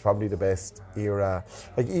for me is probably the best era.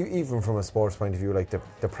 Like, even from a sports point of view, like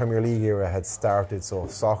the Premier League era had started, so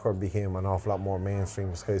soccer became an awful lot more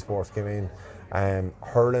mainstream. Sky Sports came in.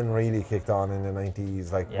 Hurling really kicked on in the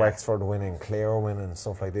 90s, like Wexford winning, Clare winning,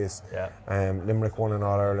 stuff like this. Limerick won in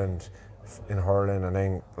All-Ireland in hurling, and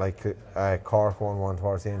then like Cork won one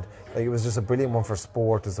towards the end. Like, it was just a brilliant one for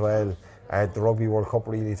sport as well. The Rugby World Cup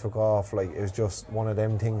really took off. Like, it was just one of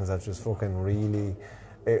them things that just fucking really.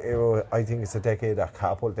 I think it's a decade that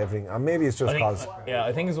catapulted everything, and maybe it's just because.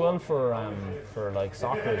 I think as well for like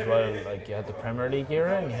soccer as well. Like, you had the Premier League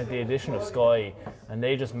era, and you had the addition of Sky, and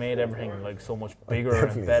they just made everything like so much bigger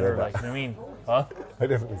and better. Like, you know what I mean? Huh? I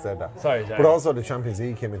definitely said that. Sorry. But also the Champions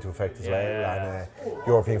League came into effect as well, and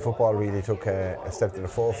European football really took a step to the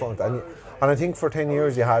forefront. And I think for 10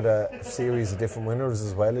 years you had a series of different winners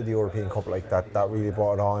as well of the European Cup, like that really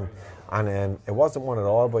brought it on. And it wasn't won at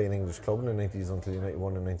all by an English club in the 90s until United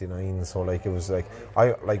won in 99. So like, it was like,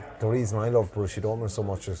 the reason I love Borussia Dortmund so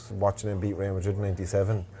much is watching them beat Real Madrid in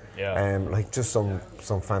 97. Like, just some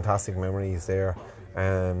fantastic memories there.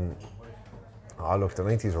 Look, the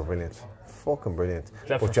 90s were brilliant, fucking brilliant.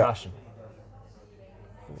 Except for fashion,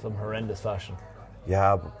 some horrendous fashion.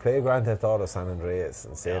 Yeah, but play Grand Theft Auto San Andreas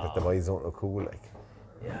and say that the boys don't look cool, like.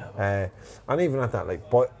 And even at that, like,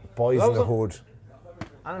 boys in the hood.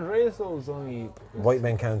 Andreas was only. White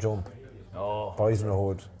Men Can't Jump. Boys in the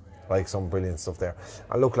Hood. Like, some brilliant stuff there.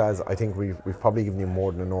 And look, lads, I think we've probably given you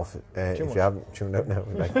more than enough. If you haven't tuned out now,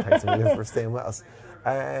 like, thanks a million for staying with us.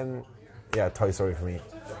 Toy Story for me.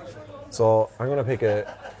 So I'm going to pick a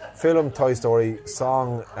film, Toy Story,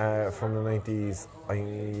 song from the 90s.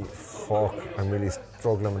 I'm really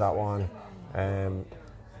struggling with that one.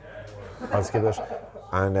 I'll skip it.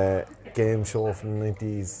 And game show from the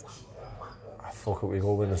 90s. Fuck it, we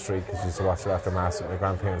go Winning Street, because we used to watch it after Mass with my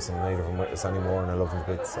grandparents, and neither of them with us anymore, and I love them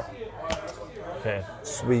to bits. So. Okay.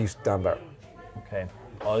 Sweet Dan Barr. Okay,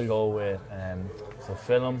 I'll go with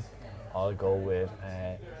film. I'll go with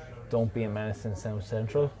Don't Be a Menace in South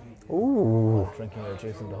Central. Ooh. Drinking your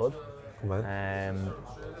juice in the hood. Come on.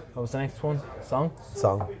 What was the next one? Song.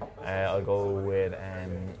 I'll go with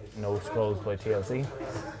No Scrolls by TLC.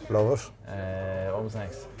 Love it. What was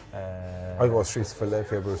next? I'll go Streets of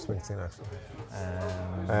Philadelphia, Bruce Springsteen, actually.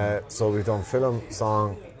 So we've done film,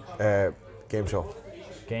 song, game show.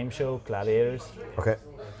 Game show, Gladiators. Okay.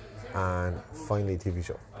 And finally, TV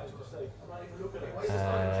show.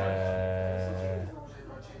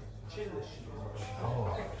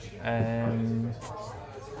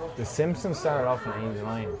 The Simpsons started off in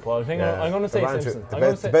 '89, but I think I'm going to say Simpsons.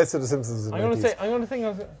 The best of the Simpsons is I'm going to say. I'm going to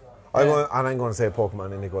say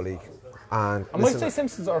Pokemon Indigo League. And I might say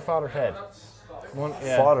Simpsons or Father Ted.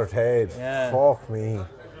 Father Ted. Fuck me.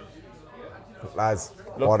 Lads,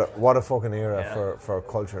 what a fucking era for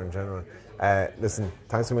culture in general. Listen,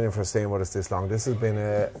 thanks a million for staying with us this long. This has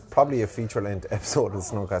been probably a feature-length episode of the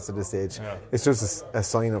Snugcast at this stage. It's just a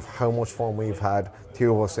sign of how much fun we've had.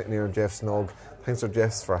 Two of us sitting here, Jeff Snug. Thanks for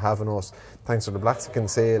Jeff for having us. Thanks for the Blaxican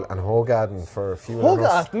Sale and Hogarden for fueling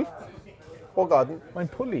us. Hogarden? My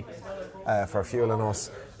pulley. For fueling us.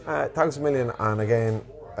 Thanks a million, and again,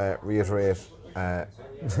 reiterate,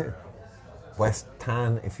 West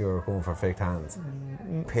Tan if you're going for fake tans.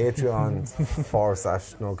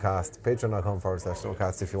 Patreon/Snugcast.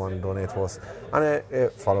 Patreon.com/Snugcast if you want to donate to us. And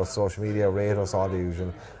follow social media, rate us, all the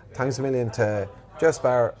usual. Thanks a million to Jess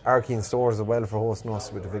Barr, Arkeen Stores as well, for hosting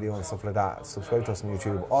us with the video and stuff like that. Subscribe to us on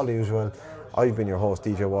YouTube, all the usual. I've been your host,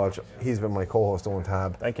 DJ Walsh. He's been my co-host, Owen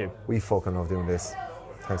Tab. Thank you. We fucking love doing this.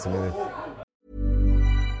 Thanks a million.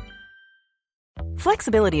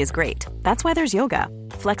 Flexibility is great. That's why there's yoga.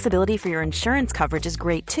 Flexibility for your insurance coverage is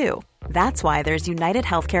great too. That's why there's United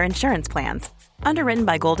Healthcare Insurance Plans. Underwritten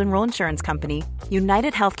by Golden Rule Insurance Company,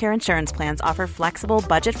 United Healthcare Insurance Plans offer flexible,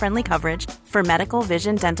 budget-friendly coverage for medical,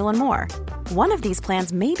 vision, dental, and more. One of these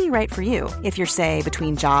plans may be right for you if you're, say,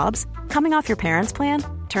 between jobs, coming off your parents' plan,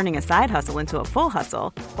 turning a side hustle into a full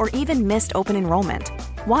hustle, or even missed open enrollment.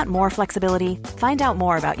 Want more flexibility? Find out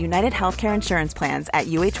more about United Healthcare Insurance Plans at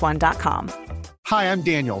uh1.com. Hi, I'm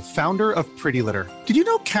Daniel, founder of Pretty Litter. Did you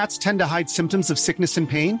know cats tend to hide symptoms of sickness and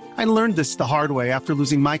pain? I learned this the hard way after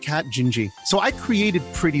losing my cat, Gingy. So I created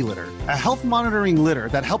Pretty Litter, a health monitoring litter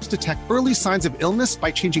that helps detect early signs of illness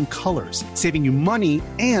by changing colors, saving you money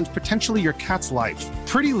and potentially your cat's life.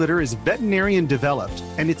 Pretty Litter is veterinarian developed,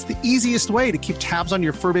 and it's the easiest way to keep tabs on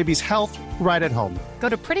your fur baby's health right at home. Go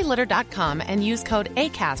to prettylitter.com and use code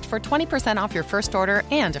ACAST for 20% off your first order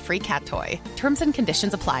and a free cat toy. Terms and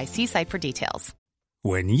conditions apply. See site for details.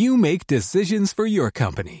 When you make decisions for your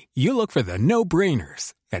company, you look for the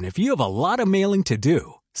no-brainers. And if you have a lot of mailing to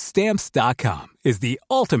do, Stamps.com is the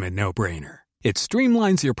ultimate no-brainer. It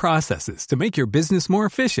streamlines your processes to make your business more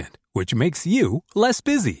efficient, which makes you less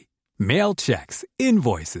busy. Mail checks,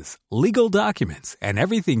 invoices, legal documents, and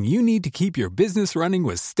everything you need to keep your business running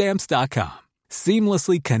with Stamps.com.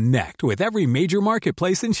 Seamlessly connect with every major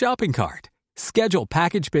marketplace and shopping cart. Schedule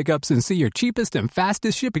package pickups and see your cheapest and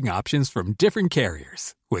fastest shipping options from different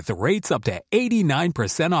carriers, with rates up to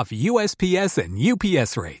 89% off USPS and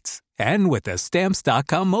UPS rates. And with the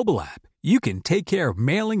Stamps.com mobile app, you can take care of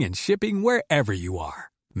mailing and shipping wherever you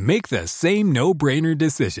are. Make the same no-brainer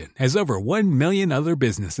decision as over 1 million other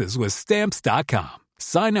businesses with Stamps.com.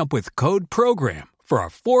 Sign up with code PROGRAM for a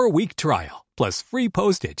 4-week trial, plus free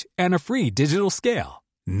postage and a free digital scale.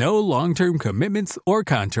 No long-term commitments or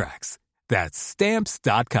contracts. That's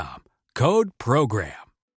Stamps.com. Code PROGRAM.